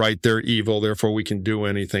 We're right. They're evil. Therefore, we can do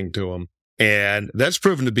anything to them. And that's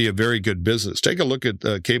proven to be a very good business. Take a look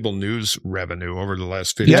at cable news revenue over the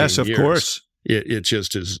last 15 years. Yes, of course. It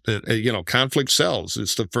just is, conflict sells.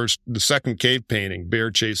 It's the second cave painting,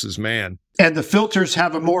 bear chases man. And the filters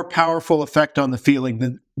have a more powerful effect on the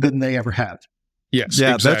feeling than they ever have. Yes,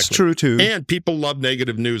 yeah, exactly. That's true too. And people love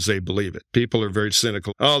negative news. They believe it. People are very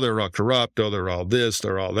cynical. Oh, they're all corrupt. Oh, they're all this.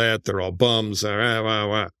 They're all that. They're all bums.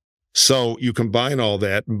 So you combine all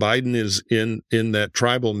that. Biden is in that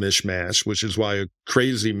tribal mishmash, which is why a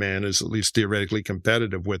crazy man is at least theoretically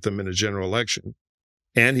competitive with him in a general election.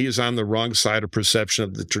 And he is on the wrong side of perception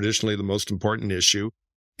of traditionally the most important issue.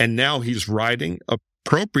 And now he's riding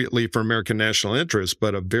appropriately for American national interest,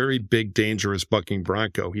 but a very big, dangerous bucking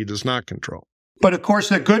bronco he does not control. But of course,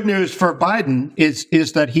 the good news for Biden is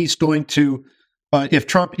that he's going to, if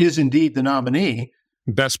Trump is indeed the nominee,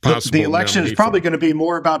 best possible. The election is probably going to be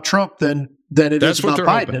more about Trump than it is about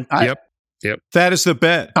Biden. Yep. That is the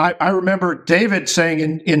bet. I remember David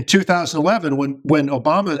saying in 2011 when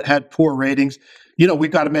Obama had poor ratings, we've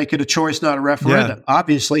got to make it a choice, not a referendum. Yeah.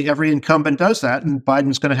 Obviously, every incumbent does that, and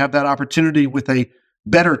Biden's going to have that opportunity with a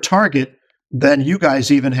better target than you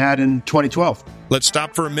guys even had in 2012. Let's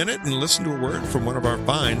stop for a minute and listen to a word from one of our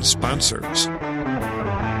fine sponsors.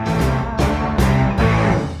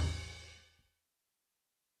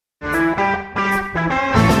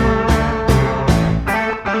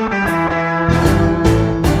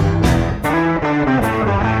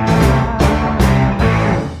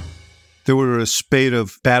 There were a spate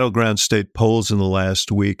of battleground state polls in the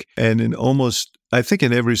last week, and I think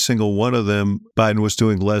in every single one of them, Biden was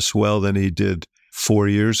doing less well than he did 4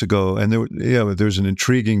 years ago. And there's an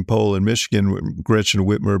intriguing poll in Michigan, Gretchen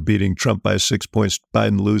Whitmer beating Trump by 6 points,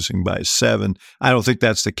 Biden losing by 7. I don't think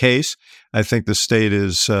that's the case. I think the state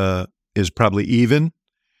is probably even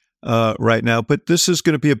right now. But this is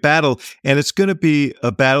going to be a battle, and it's going to be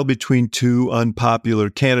a battle between two unpopular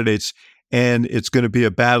candidates. And it's going to be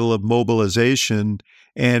a battle of mobilization.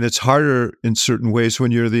 And it's harder in certain ways when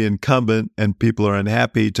you're the incumbent and people are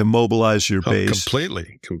unhappy to mobilize your base.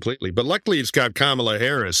 Completely. But luckily, it's got Kamala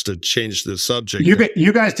Harris to change the subject.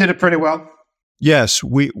 You guys did it pretty well. Yes,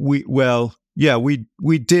 we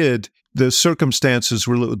did. The circumstances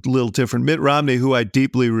were a little different. Mitt Romney, who I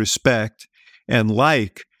deeply respect and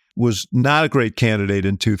like, was not a great candidate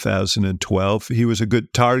in 2012. He was a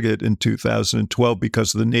good target in 2012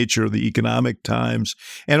 because of the nature of the economic times.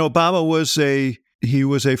 And Obama was a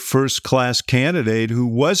first-class candidate who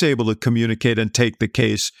was able to communicate and take the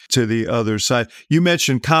case to the other side. You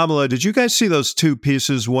mentioned Kamala. Did you guys see those two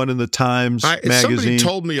pieces, one in the Times magazine? Somebody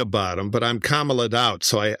told me about them, but I'm Kamala'd out,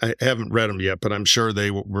 so I haven't read them yet, but I'm sure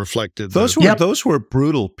they reflected. Those were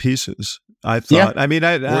brutal pieces, I thought. Yep. I mean,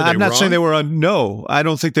 I'm not saying they were no, I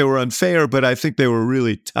don't think they were unfair, but I think they were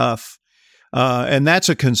really tough. And that's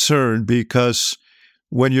a concern because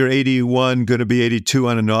when you're 81, going to be 82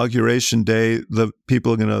 on Inauguration Day, the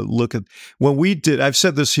people are going to look at I've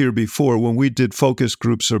said this here before, when we did focus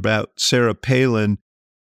groups about Sarah Palin,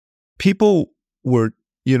 people were,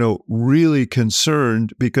 really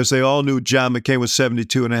concerned because they all knew John McCain was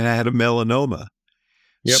 72 and had a melanoma.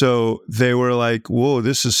 Yep. So they were like, whoa,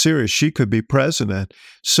 this is serious. She could be president.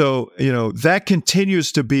 So, that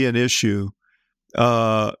continues to be an issue,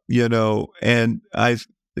 and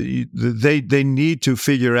they need to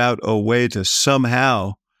figure out a way to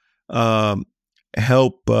somehow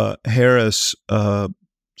help Harris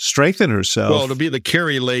strengthen herself. Well, it'll be the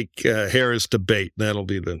Kerry Lake Harris debate. That'll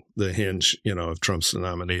be the hinge, if Trump's the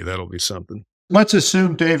nominee. That'll be something. Let's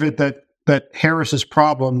assume, David, that Harris's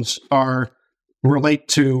problems relate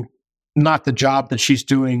to not the job that she's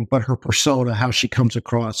doing, but her persona, how she comes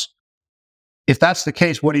across. If that's the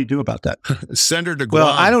case, what do you do about that? Send her to Guam.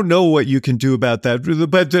 Well, I don't know what you can do about that.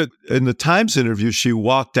 But in the Times interview, she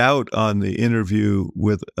walked out on the interview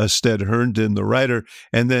with Asted Herndon, the writer,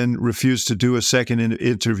 and then refused to do a second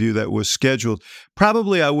interview that was scheduled.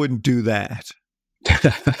 Probably I wouldn't do that.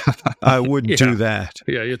 I wouldn't do that.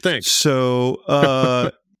 Yeah, you think.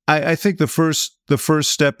 So I think the first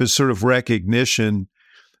step is sort of recognition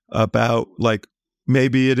about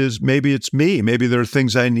maybe it's me. Maybe there are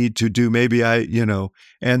things I need to do. Maybe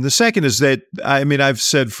and the second is that, I've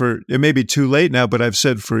said it may be too late now, but I've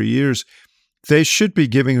said for years, they should be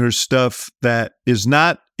giving her stuff that is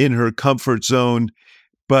not in her comfort zone,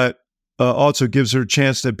 but also gives her a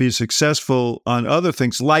chance to be successful on other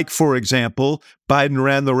things. Like, for example, Biden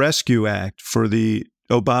ran the Rescue Act for the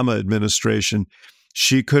Obama administration.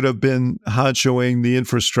 She could have been honchoing the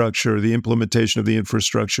implementation of the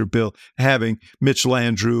infrastructure bill, having Mitch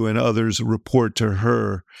Landrieu and others report to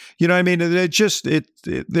her.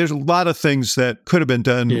 There's a lot of things that could have been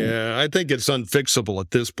done. Yeah, I think it's unfixable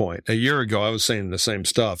at this point. A year ago, I was saying the same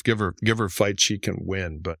stuff. Give her fight, she can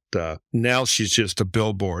win. But now she's just a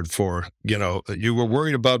billboard for, you were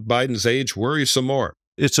worried about Biden's age, worry some more.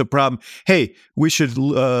 It's a problem. Hey, we should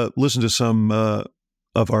listen to some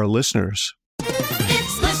of our listeners.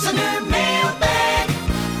 It's Listener Mailbag.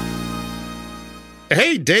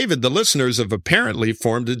 Hey, David, the listeners have apparently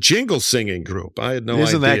formed a jingle singing group. I had no idea.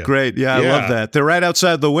 Isn't that great? Yeah, I love that. They're right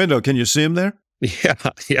outside the window. Can you see them there? Yeah.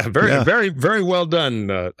 Very, very well done.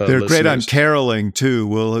 They're listeners. great on caroling, too.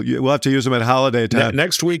 We'll have to use them at holiday time.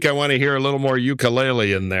 Next week, I want to hear a little more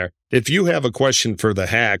ukulele in there. If you have a question for the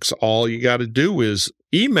hacks, all you got to do is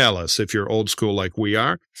email us. If you're old school like we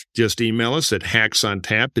are, just email us at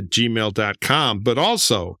hacksontap@gmail.com. But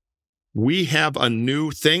also, we have a new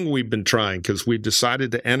thing we've been trying because we've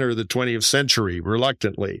decided to enter the 20th century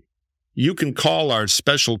reluctantly. You can call our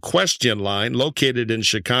special question line located in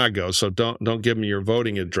Chicago, so don't give me your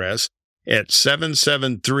voting address, at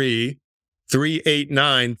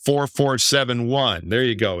 773-389-4471. There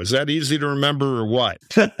you go. Is that easy to remember or what?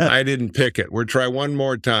 I didn't pick it. We'll try one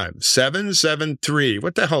more time. 773.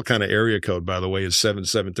 What the hell kind of area code, by the way, is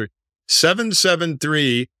 773?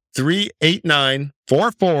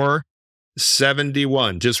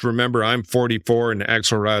 773-389-4471. Just remember, I'm 44 and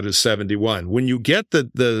Axelrod is 71. When you get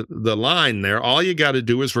the line there, all you got to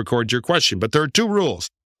do is record your question. But there are two rules.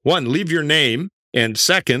 One, leave your name. And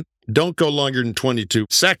second, don't go longer than 22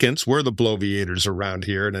 seconds. We're the bloviators around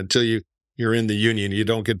here. And until you're in the union, you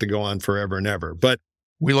don't get to go on forever and ever. But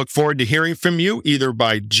we look forward to hearing from you either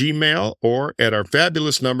by Gmail or at our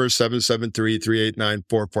fabulous number,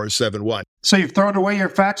 773-389-4471. So you've thrown away your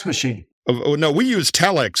fax machine. Oh, no, we use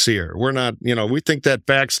telex here. We're not, we think that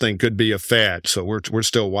fax thing could be a fad, so we're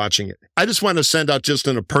still watching it. I just want to send out just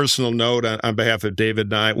on a personal note on behalf of David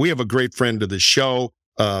and I. We have a great friend of the show,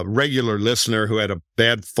 a regular listener who had a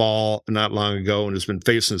bad fall not long ago and has been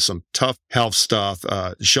facing some tough health stuff.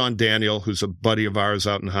 Sean Daniel, who's a buddy of ours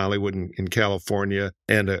out in Hollywood in California,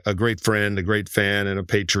 and a great friend, a great fan, and a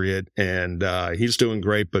patriot. And he's doing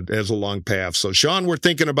great, but has a long path. So, Sean, we're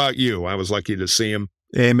thinking about you. I was lucky to see him.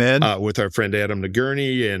 Amen. With our friend Adam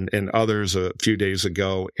Nagurney and others a few days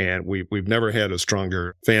ago. And we've never had a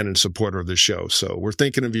stronger fan and supporter of the show. So we're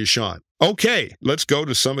thinking of you, Sean. Okay, let's go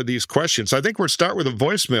to some of these questions. I think we'll start with a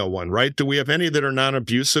voicemail one, right? Do we have any that are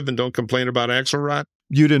non-abusive and don't complain about Axelrod?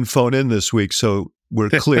 You didn't phone in this week, so we're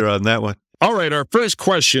clear on that one. All right, our first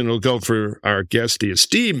question will go for our guest, the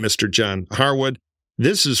esteemed Mr. John Harwood.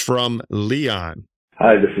 This is from Leon.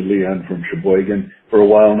 Hi, this is Leon from Sheboygan. For a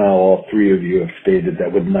while now, all three of you have stated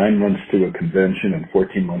that with 9 months to a convention and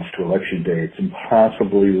 14 months to Election Day, it's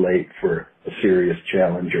impossibly late for a serious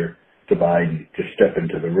challenger to Biden to step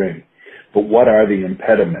into the ring. But what are the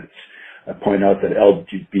impediments? I point out that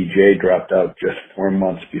LBJ dropped out just 4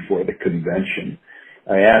 months before the convention.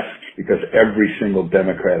 I ask because every single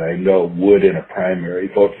Democrat I know would, in a primary,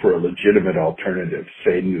 vote for a legitimate alternative,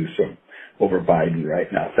 say Newsom, over Biden right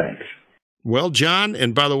now. Thanks. Well, John,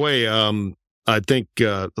 and by the way, I think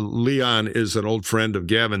Leon is an old friend of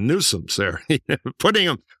Gavin Newsom's there, putting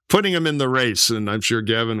him in the race, and I'm sure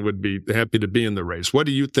Gavin would be happy to be in the race. What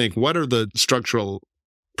do you think? What are the structural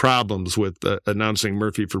problems with announcing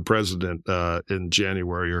Murphy for president in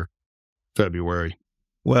January or February?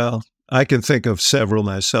 Well, I can think of several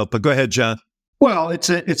myself, but go ahead, John. Well, it's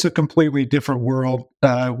a completely different world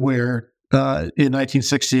where in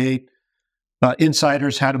 1968,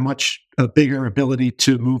 insiders had a much bigger ability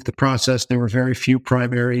to move the process. There were very few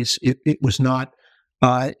primaries. It was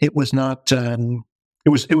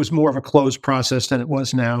more of a closed process than it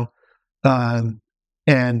was now,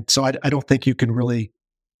 and so I don't think you can really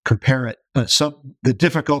compare it. The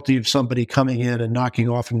difficulty of somebody coming in and knocking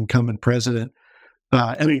off an incumbent president.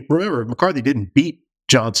 Remember, McCarthy didn't beat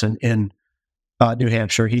Johnson in New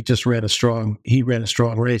Hampshire. He just ran a strong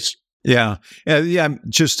race. Yeah.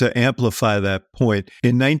 Just to amplify that point,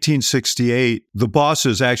 in 1968, the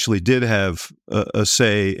bosses actually did have a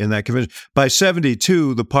say in that convention. By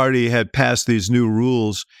 72, the party had passed these new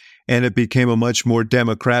rules, and it became a much more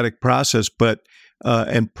democratic process.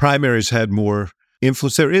 And primaries had more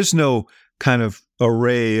influence. There is no kind of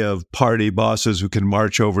array of party bosses who can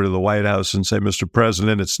march over to the White House and say, "Mr.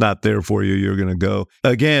 President, it's not there for you. You're going to go."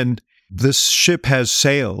 Again, this ship has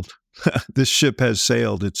sailed. This ship has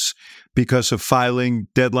sailed. It's because of filing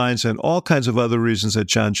deadlines and all kinds of other reasons that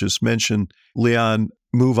John just mentioned. Leon,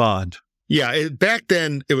 move on. Yeah, back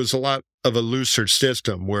then it was a lot of a looser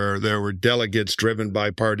system where there were delegates driven by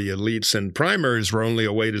party elites, and primaries were only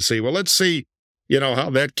a way to say, well, let's see, how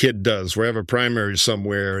that kid does. We have a primary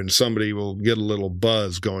somewhere and somebody will get a little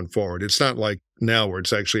buzz going forward. It's not like now where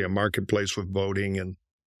it's actually a marketplace with voting and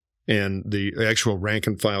the actual rank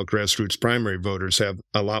and file grassroots primary voters have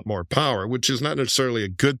a lot more power, which is not necessarily a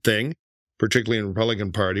good thing, particularly in the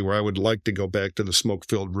Republican Party, where I would like to go back to the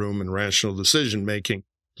smoke-filled room and rational decision-making.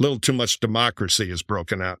 A little too much democracy is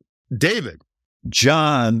broken out. David.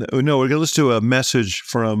 John. No, we're going to listen to a message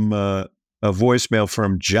from a voicemail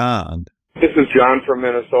from John. This is John from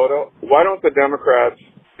Minnesota. Why don't the Democrats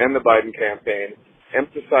and the Biden campaign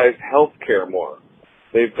emphasize health care more?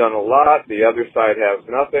 They've done a lot. The other side has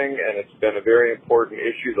nothing, and it's been a very important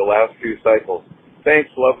issue the last few cycles. Thanks.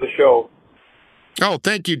 Love the show. Oh,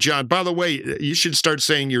 thank you, John. By the way, you should start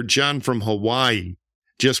saying you're John from Hawaii,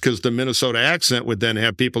 just because the Minnesota accent would then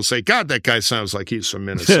have people say, God, that guy sounds like he's from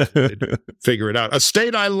Minnesota. They'd figure it out. A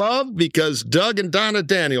state I love because Doug and Donna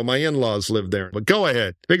Daniel, my in-laws, live there. But go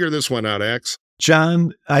ahead. Figure this one out, Axe.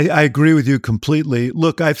 John, I agree with you completely.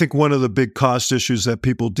 Look, I think one of the big cost issues that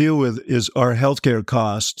people deal with is our healthcare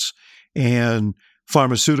costs and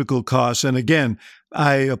pharmaceutical costs. And again,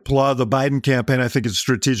 I applaud the Biden campaign. I think it's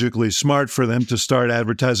strategically smart for them to start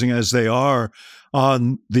advertising as they are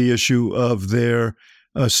on the issue of their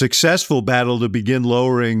a successful battle to begin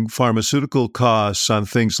lowering pharmaceutical costs on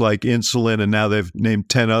things like insulin, and now they've named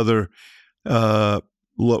 10 other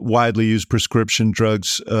widely used prescription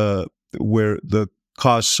drugs where the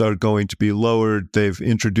costs are going to be lowered. They've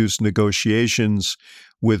introduced negotiations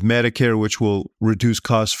with Medicare, which will reduce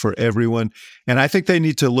costs for everyone. And I think they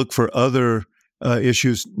need to look for other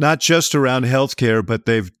issues, not just around healthcare, but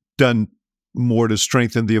they've done more to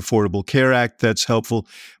strengthen the Affordable Care Act. That's helpful,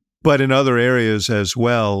 but in other areas as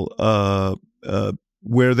well,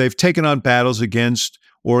 where they've taken on battles against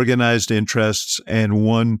organized interests and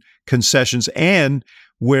won concessions, and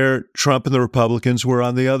where Trump and the Republicans were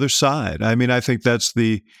on the other side. I mean, I think that's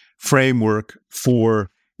the framework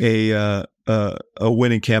for a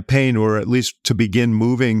winning campaign, or at least to begin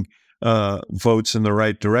moving votes in the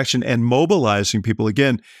right direction and mobilizing people.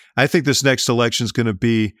 Again, I think this next election is going to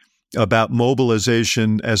be about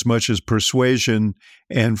mobilization as much as persuasion.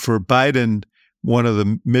 And for Biden, one of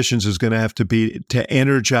the missions is going to have to be to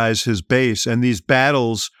energize his base. And these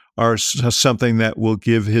battles are something that will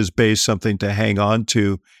give his base something to hang on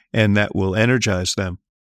to, and that will energize them.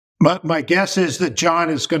 My guess is that John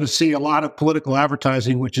is going to see a lot of political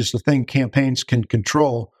advertising, which is the thing campaigns can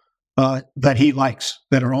control, that he likes,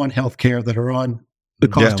 that are on healthcare, that are on the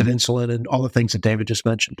cost of insulin, and all the things that David just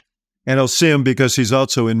mentioned. And I'll see him because he's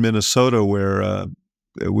also in Minnesota,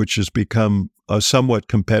 which has become a somewhat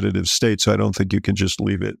competitive state. So I don't think you can just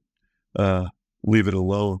leave it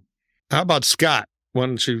alone. How about Scott? Why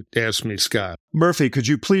don't you ask me, Scott? Murphy, could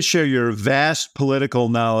you please share your vast political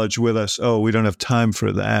knowledge with us? Oh, we don't have time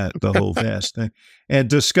for that, the whole vast thing. And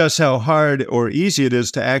discuss how hard or easy it is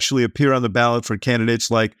to actually appear on the ballot for candidates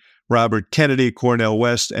like Robert Kennedy, Cornel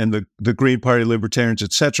West, and the Green Party, Libertarians,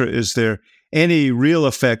 etc. Is there any real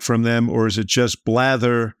effect from them, or is it just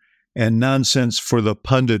blather and nonsense for the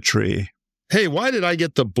punditry? Hey, why did I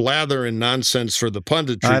get the blather and nonsense for the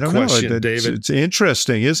punditry I don't question, know. David? It's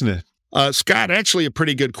interesting, isn't it? Scott, actually a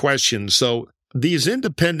pretty good question. So these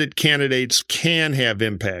independent candidates can have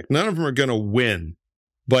impact. None of them are going to win.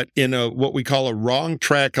 But in what we call a wrong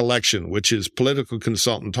track election, which is political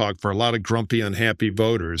consultant talk for a lot of grumpy, unhappy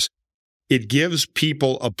voters, it gives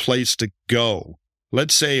people a place to go.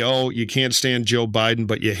 Let's say, oh, you can't stand Joe Biden,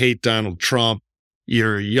 but you hate Donald Trump.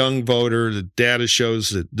 You're a young voter. The data shows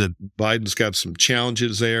that Biden's got some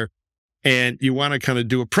challenges there, and you want to kind of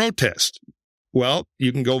do a protest. Well,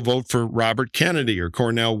 you can go vote for Robert Kennedy or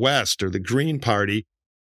Cornel West or the Green Party,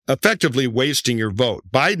 effectively wasting your vote.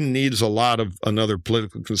 Biden needs a lot of, another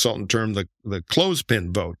political consultant term, the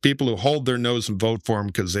clothespin vote, people who hold their nose and vote for him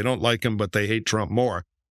because they don't like him, but they hate Trump more.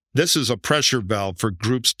 This is a pressure valve for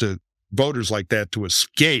voters like that to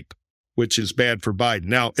escape, which is bad for Biden.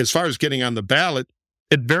 Now, as far as getting on the ballot,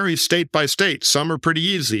 it varies state by state. Some are pretty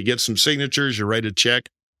easy. You get some signatures, you write a check.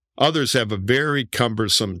 Others have a very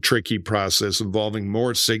cumbersome, tricky process involving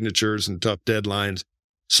more signatures and tough deadlines.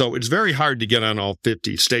 So it's very hard to get on all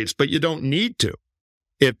 50 states, but you don't need to.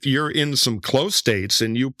 If you're in some close states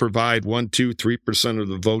and you provide 1, 2, 3% of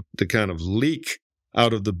the vote to kind of leak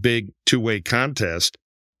out of the big two-way contest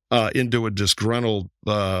into a disgruntled,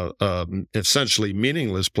 essentially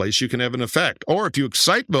meaningless place, you can have an effect. Or if you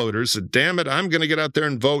excite voters that, damn it, I'm going to get out there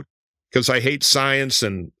and vote because I hate science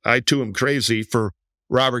and I too am crazy for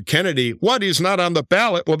Robert Kennedy. What? He's not on the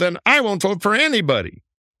ballot? Well, then I won't vote for anybody.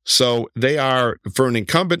 So they are, for an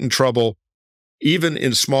incumbent in trouble, even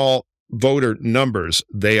in small voter numbers,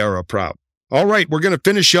 they are a problem. All right, we're going to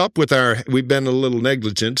finish up with we've been a little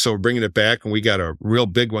negligent, so we're bringing it back, and we got a real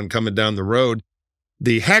big one coming down the road.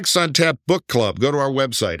 The Hacks on Tap Book Club. Go to our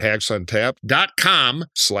website,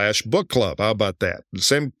 hacksontap.com/book club. How about that? The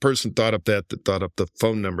same person thought up that thought up the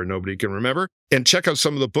phone number nobody can remember. And check out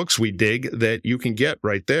some of the books we dig that you can get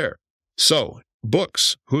right there. So,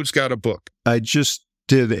 books. Who's got a book? I just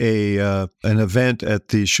did an event at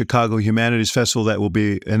the Chicago Humanities Festival that will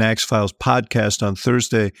be an Axe Files podcast on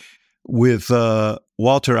Thursday with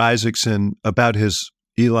Walter Isaacson about his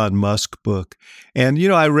Elon Musk book. And,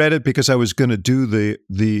 I read it because I was going to do the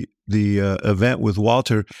event with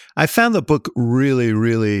Walter. I found the book really,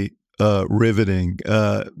 really riveting.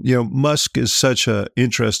 Musk is such a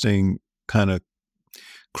interesting, kind of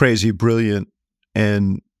crazy, brilliant,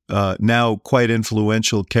 and now quite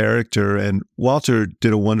influential character. And Walter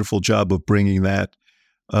did a wonderful job of bringing that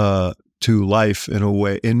to life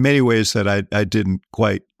in many ways that I didn't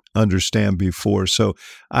quite understand before. So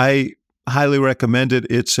I highly recommend it.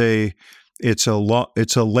 It's a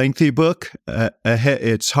lengthy book.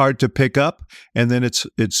 It's hard to pick up, and then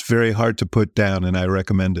it's very hard to put down. And I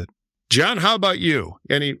recommend it. John, how about you?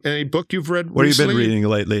 Any book you've read What recently? have you been reading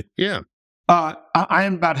lately? Yeah. I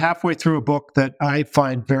am about halfway through a book that I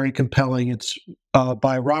find very compelling. It's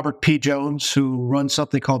by Robert P. Jones, who runs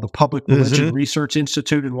something called the Public Religion Research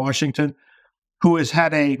Institute in Washington, who has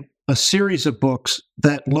had a series of books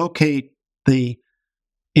that locate the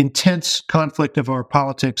intense conflict of our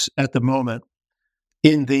politics at the moment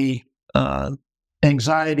in the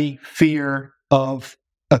anxiety, fear of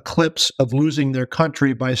eclipse of losing their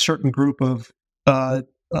country by a certain group of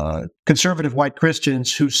conservative white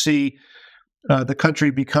Christians who see the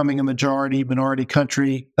country becoming a minority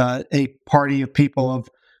country, a party of people of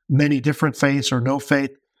many different faiths or no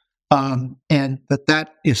faith, and that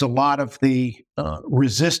is a lot of the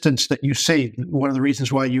resistance that you see. One of the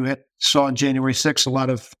reasons why you saw on January 6th a lot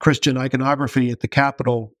of Christian iconography at the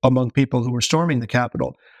Capitol among people who were storming the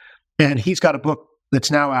Capitol. And he's got a book that's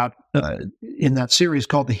now out in that series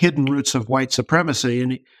called The Hidden Roots of White Supremacy.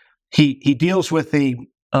 And he deals with the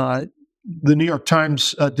New York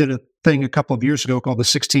Times did a thing a couple of years ago called the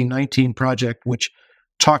 1619 Project, which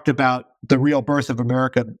talked about the real birth of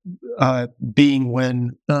America being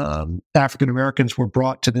when African Americans were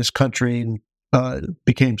brought to this country and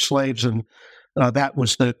became slaves. And that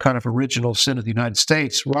was the kind of original sin of the United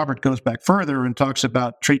States. Robert goes back further and talks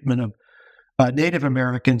about treatment of Native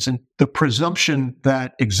Americans and the presumption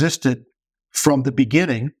that existed from the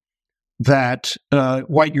beginning that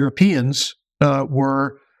white Europeans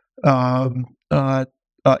were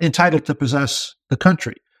entitled to possess the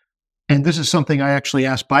country. And this is something I actually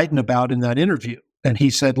asked Biden about in that interview. And he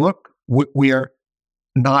said, look, we are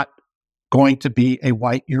not going to be a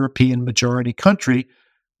white European majority country,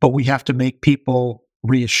 but we have to make people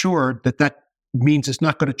reassured that means it's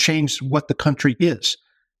not going to change what the country is.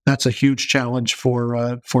 That's a huge challenge for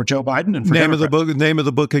Joe Biden and for Name Democrats. of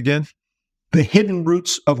the book again? The Hidden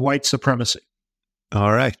Roots of White Supremacy.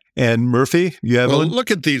 All right. And Murphy, you have one?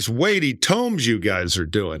 Look at these weighty tomes you guys are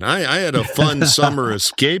doing. I had a fun summer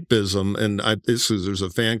escapism, and there's a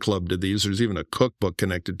fan club to these. There's even a cookbook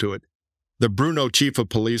connected to it. The Bruno Chief of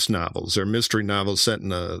Police novels. They're mystery novels set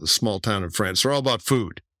in a small town in France. They're all about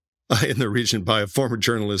food in the region by a former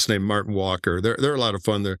journalist named Martin Walker. They're a lot of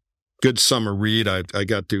fun. They're good summer read. I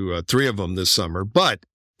got to 3 of them this summer. But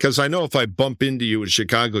because I know if I bump into you in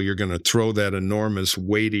Chicago, you're going to throw that enormous,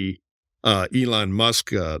 weighty Elon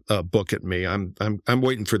Musk book at me. I'm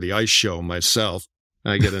waiting for the ice show myself.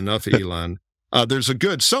 I get enough Elon. There's a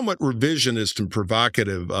good, somewhat revisionist and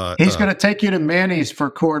provocative. He's going to take you to Manny's for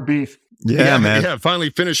corned beef. Yeah, man. Yeah,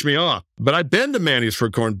 finally finished me off. But I've been to Manny's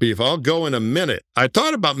for corned beef. I'll go in a minute. I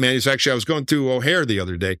thought about Manny's. Actually, I was going through O'Hare the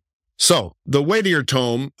other day. So the weightier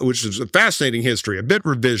tome, which is a fascinating history, a bit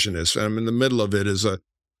revisionist. I'm in the middle of it, is a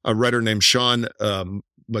writer named Sean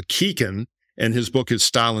McKeegan, and his book is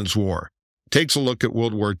Stalin's War. Takes a look at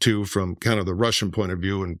World War II from kind of the Russian point of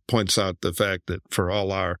view and points out the fact that for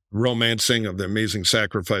all our romancing of the amazing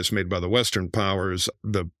sacrifice made by the Western powers,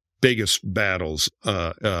 the biggest battles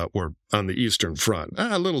were on the Eastern Front.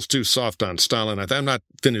 A little too soft on Stalin. I'm not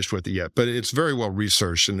finished with it yet, but it's very well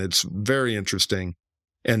researched and it's very interesting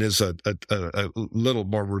and is a little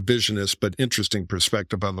more revisionist but interesting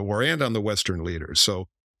perspective on the war and on the Western leaders. So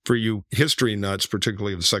for you history nuts,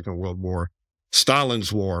 particularly of the Second World War,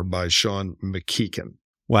 Stalin's War by Sean McKeegan.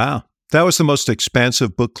 Wow. That was the most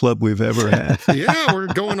expansive book club we've ever had. Yeah, we're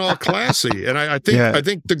going all classy. And I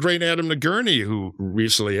think the great Adam Nagurney, who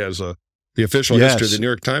recently has the official history of the New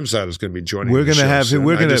York Times out, is going to be joining We're going to have him.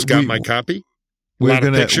 I just got my copy. A lot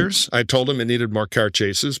of pictures. I told him it needed more car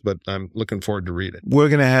chases, but I'm looking forward to read it. We're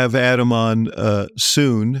going to have Adam on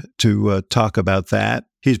soon to talk about that.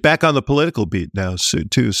 He's back on the political beat now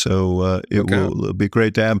too, so it'll be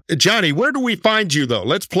great to have him. Johnny, where do we find you, though?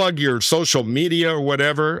 Let's plug your social media or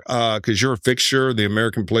whatever, because you're a fixture of the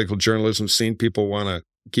American political journalism scene. People want to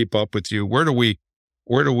keep up with you. Where do we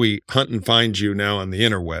hunt and find you now on the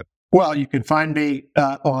interweb? Well, you can find me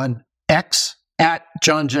on X at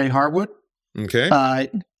John J. Harwood.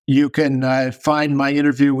 Okay. You can find my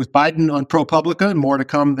interview with Biden on ProPublica, and more to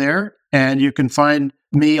come there. And you can find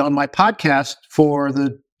me on my podcast for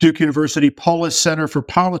the Duke University Polis Center for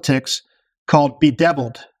Politics called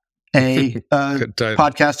Bedeviled, a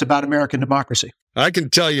podcast about American democracy. I can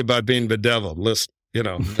tell you about being bedeviled. Listen, I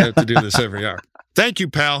have to do this every hour. Thank you,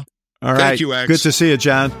 pal. All right. Thank you, X. Good to see you,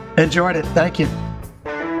 John. Enjoyed it. Thank you.